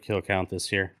winner of kill count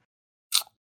this year.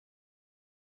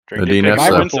 Drake did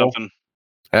win something.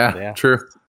 Yeah, true.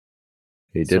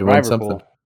 He did win something. Pool.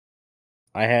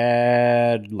 I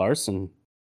had Larson,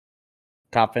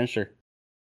 top finisher.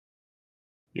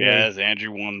 Yes,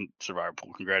 Andrew won Survivor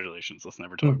Pool. Congratulations. Let's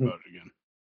never talk about it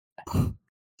again.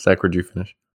 Zach, where'd you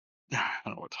finish? I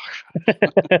don't know what to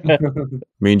talk about.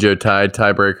 Me and Joe tied.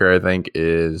 Tiebreaker, I think,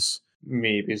 is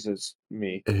me, because it's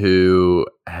me. Who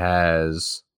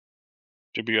has...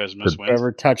 JBU has most wins.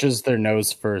 Whoever touches their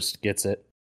nose first gets it.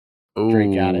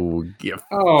 Drake got it. Yeah.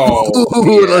 Oh, Let's go,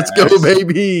 baby. yes. Let's go,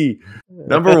 baby.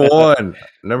 Number 1.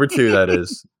 Number 2, that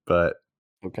is. But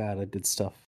Oh God, I did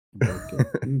stuff.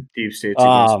 Deep State's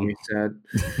against me,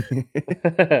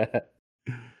 sad.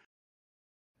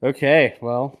 Okay,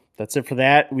 well, that's it for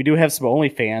that. We do have some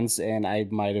OnlyFans, and I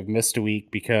might have missed a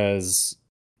week because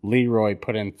Leroy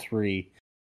put in 3.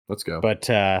 let's go. But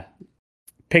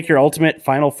pick your ultimate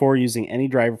Final 4 using any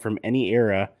driver from any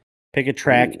era. Pick a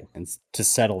track and to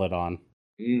settle it on.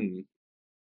 Mm.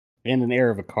 In an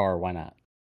era of a car, why not?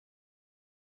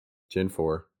 Gen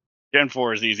 4. Gen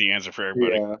 4 is the easy answer for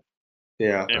everybody.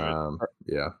 Yeah.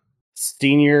 Yeah.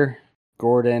 Senior,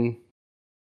 Gordon.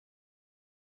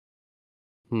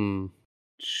 Do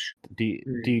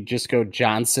you just go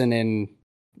Johnson and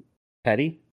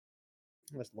Petty?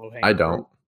 That's low hanging. I don't.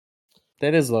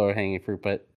 That is low hanging fruit,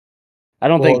 but I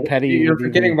don't think Petty. You're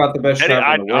forgetting about the best Petty,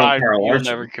 driver in the world, Carl you'll Larson.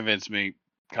 never convince me.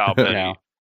 Kyle Petty No.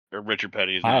 or Richard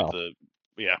Petty is Kyle. not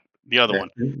the other one.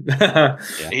 Yeah.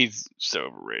 He's so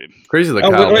overrated. Crazy that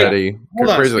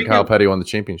Kyle Petty won the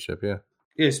championship. Yeah.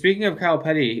 Yeah. Speaking of Kyle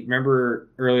Petty, remember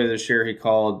earlier this year he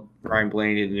called Ryan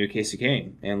Blaney the new Casey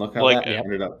Kane, and look how that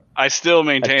ended up. I still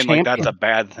maintain that's a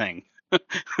bad thing.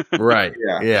 Right.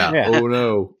 Yeah. Oh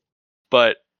no.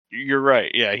 But you're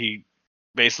right. Yeah, he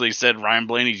basically said Ryan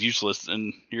Blaney's useless,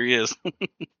 and here he is.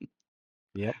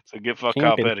 Yep. So get fucked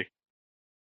Kyle Petty.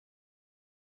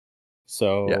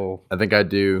 So yeah, I think I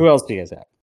do. Who else do you guys have?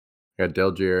 I got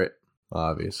Dale Jarrett,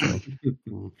 obviously.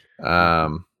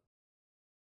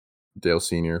 Dale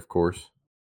Sr., of course.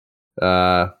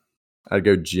 I'd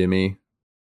go Jimmy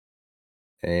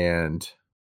and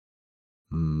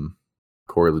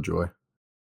Corey LaJoy.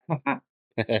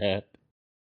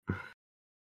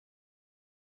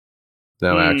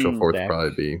 No, actual fourth would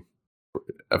probably be.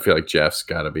 I feel like Jeff's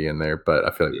got to be in there, but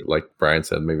I feel like Brian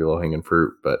said, maybe low hanging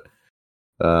fruit. But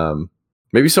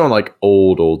maybe someone like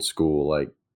old school, like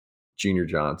Junior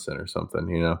Johnson or something.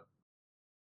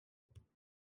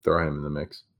 Throw him in the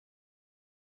mix.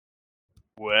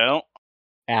 Well,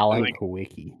 Alan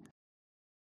Kowicki.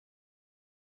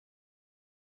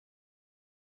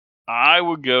 I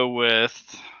would go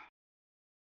with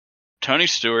Tony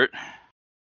Stewart.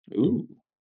 Ooh.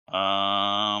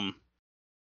 I'm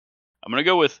gonna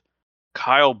go with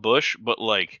Kyle Busch, but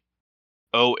like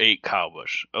 08 Kyle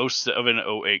Busch, 07,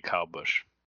 08 Kyle Busch.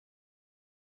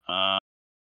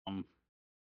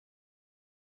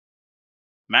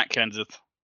 Matt Kenseth,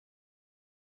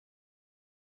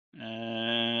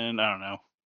 and I don't know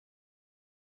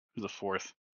who's the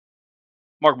fourth.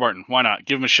 Mark Martin. Why not?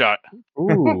 Give him a shot.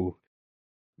 Ooh,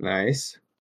 nice.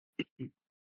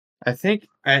 I think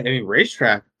I mean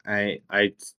racetrack. I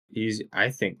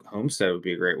think Homestead would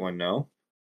be a great one. No.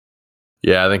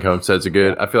 Yeah, I think Homestead's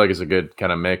I feel like it's a good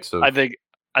kind of mix of. I think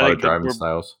driving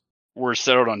styles. We're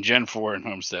settled on Gen 4 and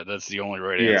Homestead. That's the only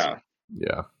right answer.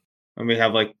 Yeah. And we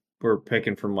have we're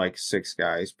picking from 6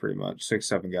 guys, pretty much 6,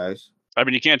 7 guys. I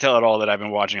mean, you can't tell at all that I've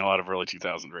been watching a lot of early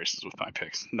 2000 races with my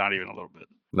picks. Not even a little bit.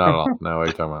 Not at all. No, what are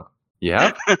you talking about?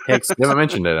 Yeah, you haven't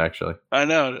mentioned it actually. I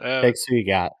know. Picks who you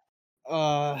got?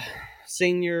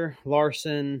 Senior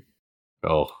Larson.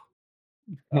 Oh.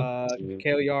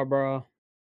 Cale Yarborough.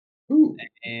 Ooh.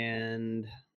 And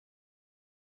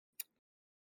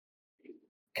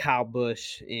Kyle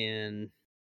Busch in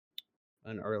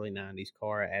an early 90s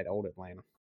car at Old Atlanta.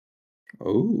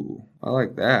 Oh, I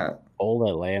like that. Old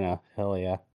Atlanta. Hell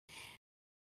yeah.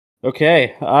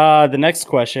 Okay. The next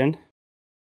question.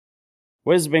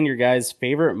 What has been your guys'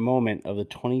 favorite moment of the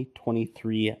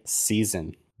 2023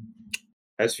 season?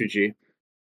 SVG.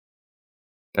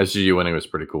 SVG winning was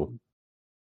pretty cool.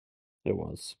 It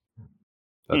was.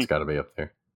 That's got to be up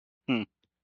there.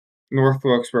 North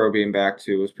Wilkesboro being back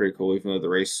too was pretty cool, even though the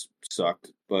race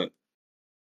sucked, but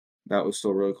that was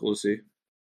still really cool to see.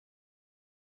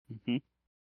 Mm-hmm.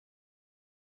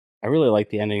 I really like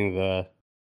the ending of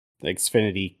the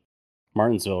Xfinity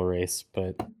Martinsville race,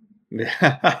 but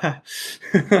yeah,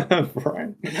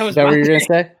 Brian, is that what you're gonna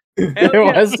say? It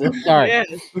was. Sorry. Yes.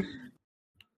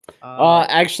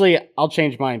 Actually, I'll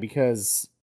change mine because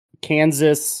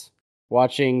Kansas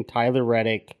watching Tyler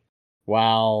Reddick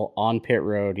while on pit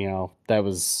road, that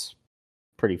was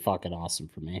pretty fucking awesome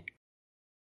for me.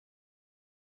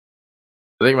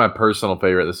 I think my personal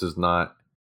favorite, this is not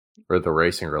for the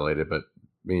racing related, but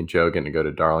me and Joe getting to go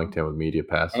to Darlington with media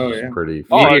passes is pretty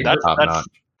that's top-notch.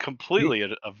 Completely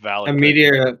a valid a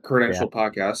media credential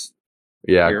podcast.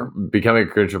 Yeah, becoming a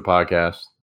credential podcast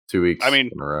 2 weeks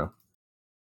in a row.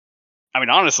 I mean,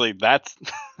 honestly, that's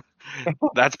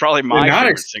probably my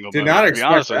favorite single. Did not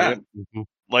expect that.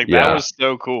 That was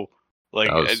so cool.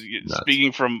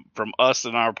 Speaking from us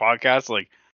and our podcast,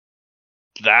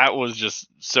 that was just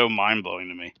so mind blowing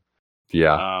to me.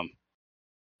 Yeah.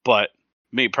 But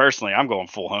me personally, I'm going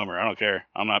full homer. I don't care.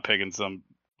 I'm not picking some,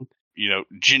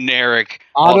 generic.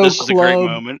 Auto this is a great Club.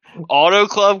 moment. Auto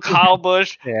Club, Kyle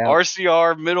Busch, Yeah.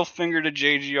 RCR, middle finger to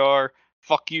JGR.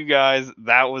 Fuck you guys.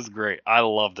 That was great. I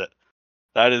loved it.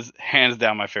 That is hands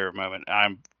down my favorite moment.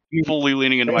 I'm fully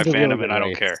leaning into my fandom, really and I don't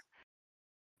race. care.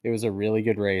 It was a really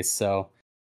good race. So,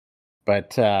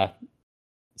 but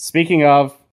speaking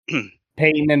of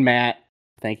Peyton and Matt,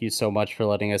 thank you so much for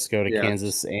letting us go to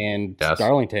Kansas and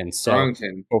Darlington. So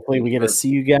hopefully we get to see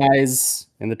you guys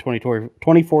in the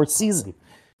 2024 season.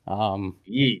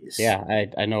 Yes. Yeah,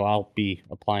 I know I'll be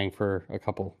applying for a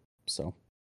couple. So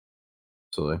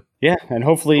absolutely. Yeah, and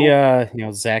hopefully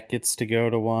Zach gets to go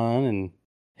to one, and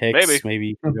Hicks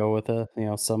maybe can go with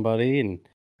somebody, and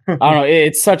I don't know.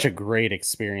 It's such a great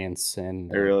experience,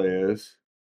 and it really is.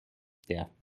 Yeah.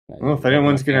 Well, if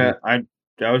anyone's gonna, I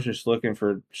was just looking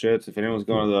for shits. If anyone's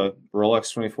going to the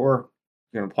Rolex 24,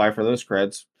 you can apply for those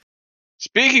creds.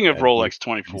 Speaking of Rolex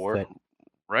 24,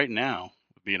 right now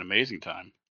would be an amazing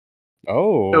time.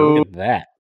 Oh, look at that!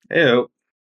 Ew.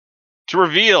 To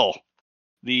reveal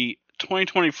the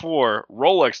 2024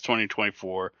 Rolex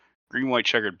 2024 Green White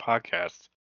Checkered Podcast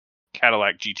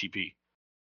Cadillac GTP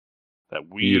that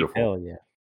we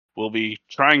will be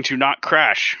trying to not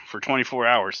crash for 24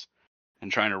 hours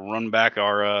and trying to run back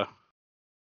our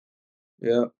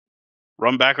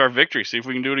victory. See if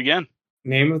we can do it again.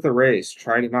 Name of the race: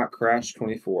 Try to not crash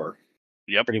 24.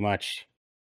 Yep, pretty much.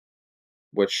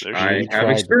 Which I have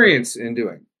experience in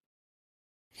doing.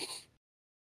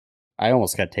 I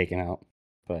almost got taken out,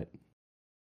 but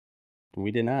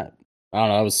we did not. I don't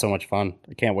know. That was so much fun.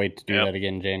 I can't wait to do that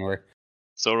again in January.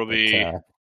 So it'll be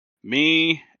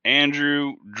me,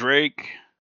 Andrew, Drake,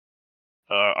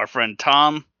 our friend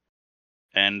Tom,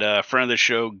 and a friend of the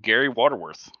show, Gary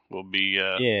Waterworth, will be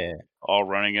all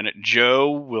running in it.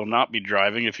 Joe will not be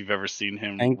driving. If you've ever seen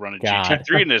him run a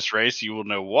GT3 in this race, you will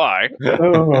know why.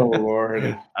 Oh Lord!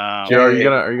 Joe, are you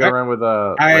gonna run with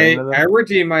I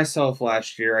redeemed myself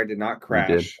last year. I did not crash.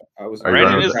 You did? I was.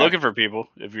 Brandon is looking for people.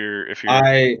 If you're.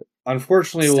 I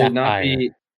unfortunately will not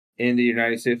be in the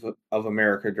United States of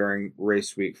America during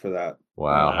race week for that.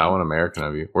 Wow, how un-American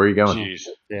of you. Where are you going? Jeez.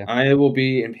 Yeah. I will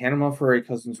be in Panama for a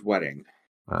cousin's wedding.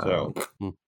 So,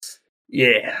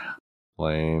 yeah.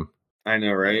 Lame. I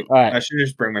know, right? Right. I should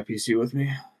just bring my PC with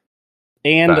me.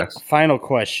 And final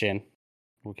question.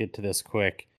 We'll get to this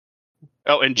quick.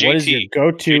 Oh, and JT, what is your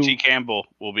go-to? JT Campbell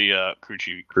will be crew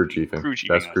chief. Best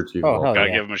crew chief. Gotta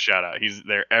give him a shout out. He's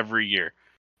there every year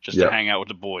just to hang out with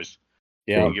the boys.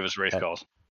 Yeah, and give us race calls.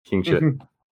 King shit.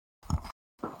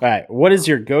 All right, what is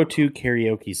your go-to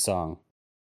karaoke song?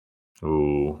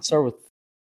 Ooh. Let's start with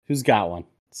who's got one.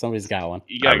 Somebody's got one.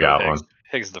 I got one.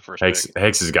 Hicks is the first. Hicks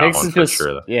has got one for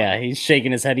sure. Though. Yeah, he's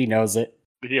shaking his head. He knows it.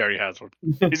 He already has one.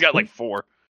 He's got like 4.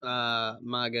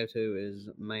 My go-to is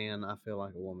 "Man, I Feel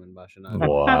Like a Woman" by Shania.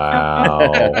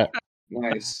 Wow.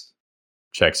 Nice.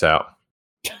 Checks out.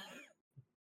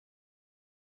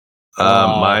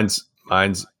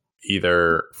 Mine's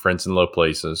either "Friends in Low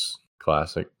Places"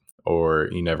 classic, or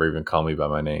 "You Never Even Call Me by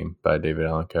My Name" by David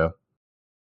Allan Coe.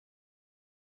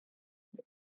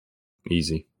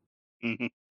 Easy. Mm-hmm.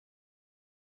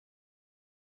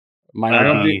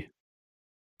 Mine would be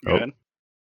Go ahead.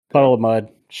 "Puddle of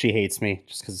Mud." She hates me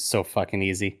just because it's so fucking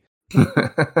easy.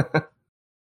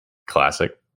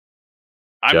 Classic.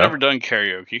 I've never done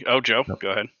karaoke. Oh, Joe,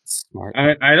 go ahead. Smart.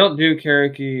 I don't do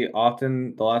karaoke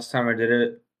often. The last time I did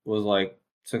it was like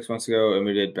 6 months ago, and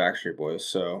we did Backstreet Boys.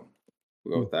 So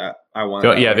we'll go with that.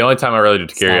 The only time I really did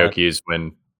karaoke is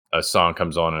when a song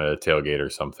comes on at a tailgate or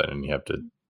something, and you have to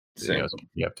sing.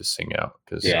 You have to sing out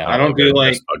because I don't do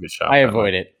I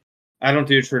avoid it. I don't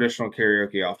do traditional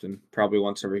karaoke often. Probably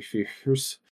once every few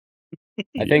years.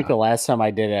 I think the last time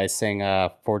I did it, I sang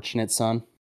 "Fortunate Son."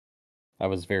 I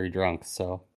was very drunk,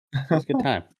 so it was a good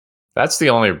time. That's the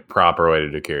only proper way to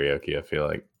do karaoke, I feel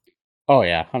like. Oh,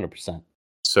 yeah, 100%.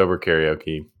 Sober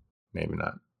karaoke, maybe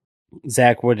not.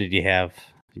 Zach, what did you have?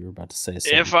 You were about to say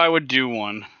something. If I would do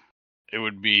one, it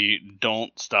would be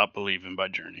 "Don't Stop Believing" by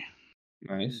Journey.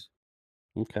 Nice.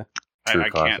 Okay.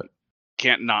 I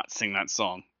can't not sing that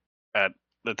song at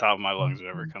the top of my lungs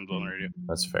whenever it comes on the radio.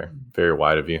 That's fair. Very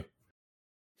wide of you.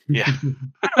 Yeah.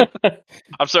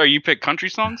 I'm sorry, you pick country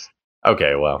songs?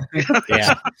 Okay, well.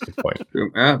 Yeah. Good point.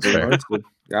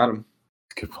 Got him.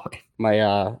 Good point. My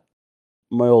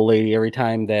old lady, every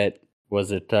time that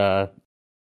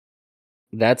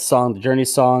song, the Journey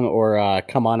song, or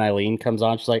 "Come On Eileen" comes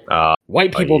on, she's like,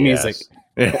 "White people music."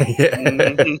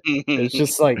 It's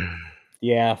just like,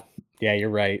 yeah, you're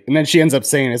right. And then she ends up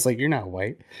saying, "It's like you're not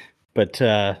white." But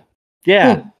yeah.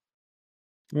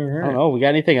 All right. I don't know. We got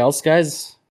anything else,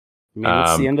 guys? I mean,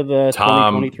 it's the end of the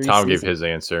 2023 Tom season. gave his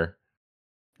answer.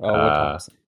 Oh, what Tom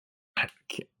say?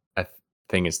 I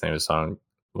think his name of the song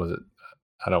was it.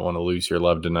 I don't want to lose your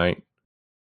love tonight.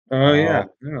 Oh yeah,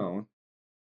 no.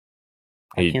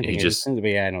 I can't think of anything to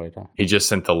be. I know what you're talking. He just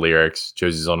sent the lyrics.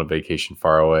 Josie's on a vacation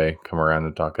far away. Come around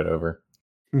and talk it over.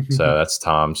 So that's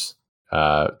Tom's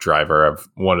driver of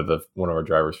one of our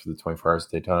drivers for the 24 Hours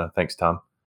of Daytona. Thanks, Tom.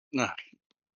 Now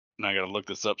I gotta look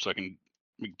this up so I can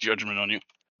make judgment on you.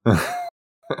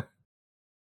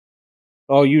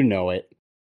 Oh, you know it.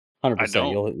 100%. I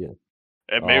don't. You'll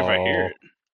Maybe if I hear it.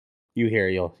 You hear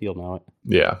it, you'll know it.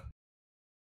 Yeah.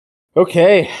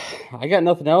 Okay. I got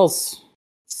nothing else.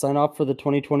 Sign off for the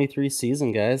 2023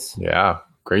 season, guys. Yeah.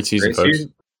 Great season, folks.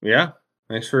 Yeah.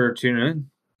 Thanks for tuning in.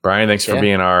 Brian, thanks for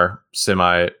being our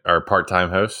part-time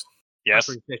host. Yes.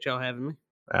 I appreciate y'all having me.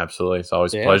 Absolutely. It's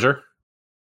always a pleasure.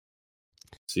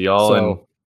 See y'all in a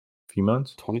few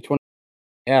months. 2020.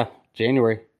 Yeah.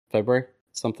 January, February,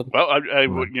 something. Well, I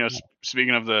would,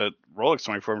 speaking of the Rolex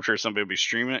 24, I'm sure somebody will be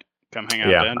streaming it. Come hang out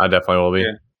then. Yeah, I definitely will be.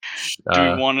 Yeah. Do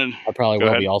we want to? I probably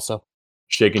will be also.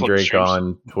 Shake and Drake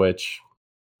on Twitch.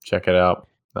 Check it out.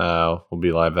 We'll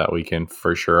be live that weekend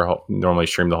for sure. I'll normally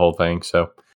stream the whole thing,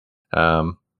 so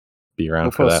be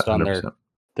around for that. 100%.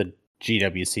 The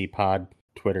GWC pod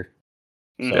Twitter.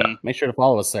 So make sure to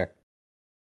follow us there.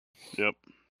 Yep.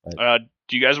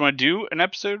 Do you guys want to do an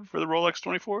episode for the Rolex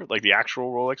 24, like the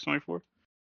actual Rolex 24?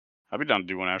 I'd be down to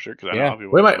do one after because I know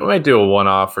people. We might do a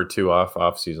one-off or two-off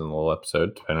off-season little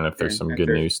episode, depending if there's some good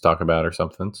news to talk about or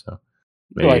something. So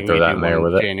maybe throw that in there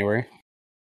with it. January.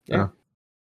 Yeah.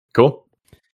 Cool.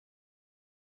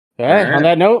 All right. On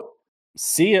that note,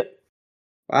 see ya.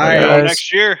 Bye.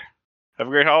 Next year. Have a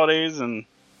great holidays and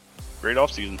great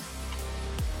off season.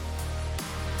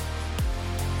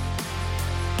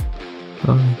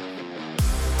 Bye.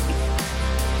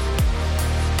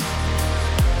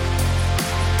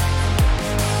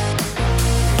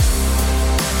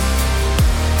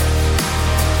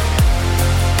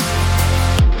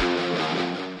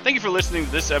 Thank you for listening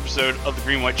to this episode of the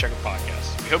Green White Checker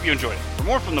Podcast. We hope you enjoyed it. For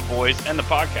more from the boys and the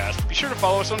podcast, be sure to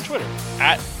follow us on Twitter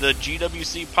at the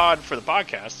GWC Pod for the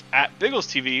podcast, at Biggles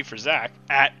TV for Zach,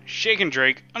 at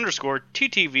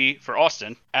ShakenDrake_TTV for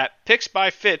Austin, at Picks by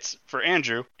Fitz for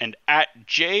Andrew, and at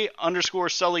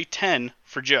J_Sully10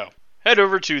 for Joe. Head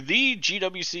over to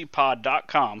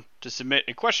thegwcpod.com to submit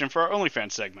a question for our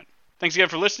OnlyFans segment. Thanks again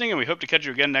for listening, and we hope to catch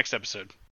you again next episode.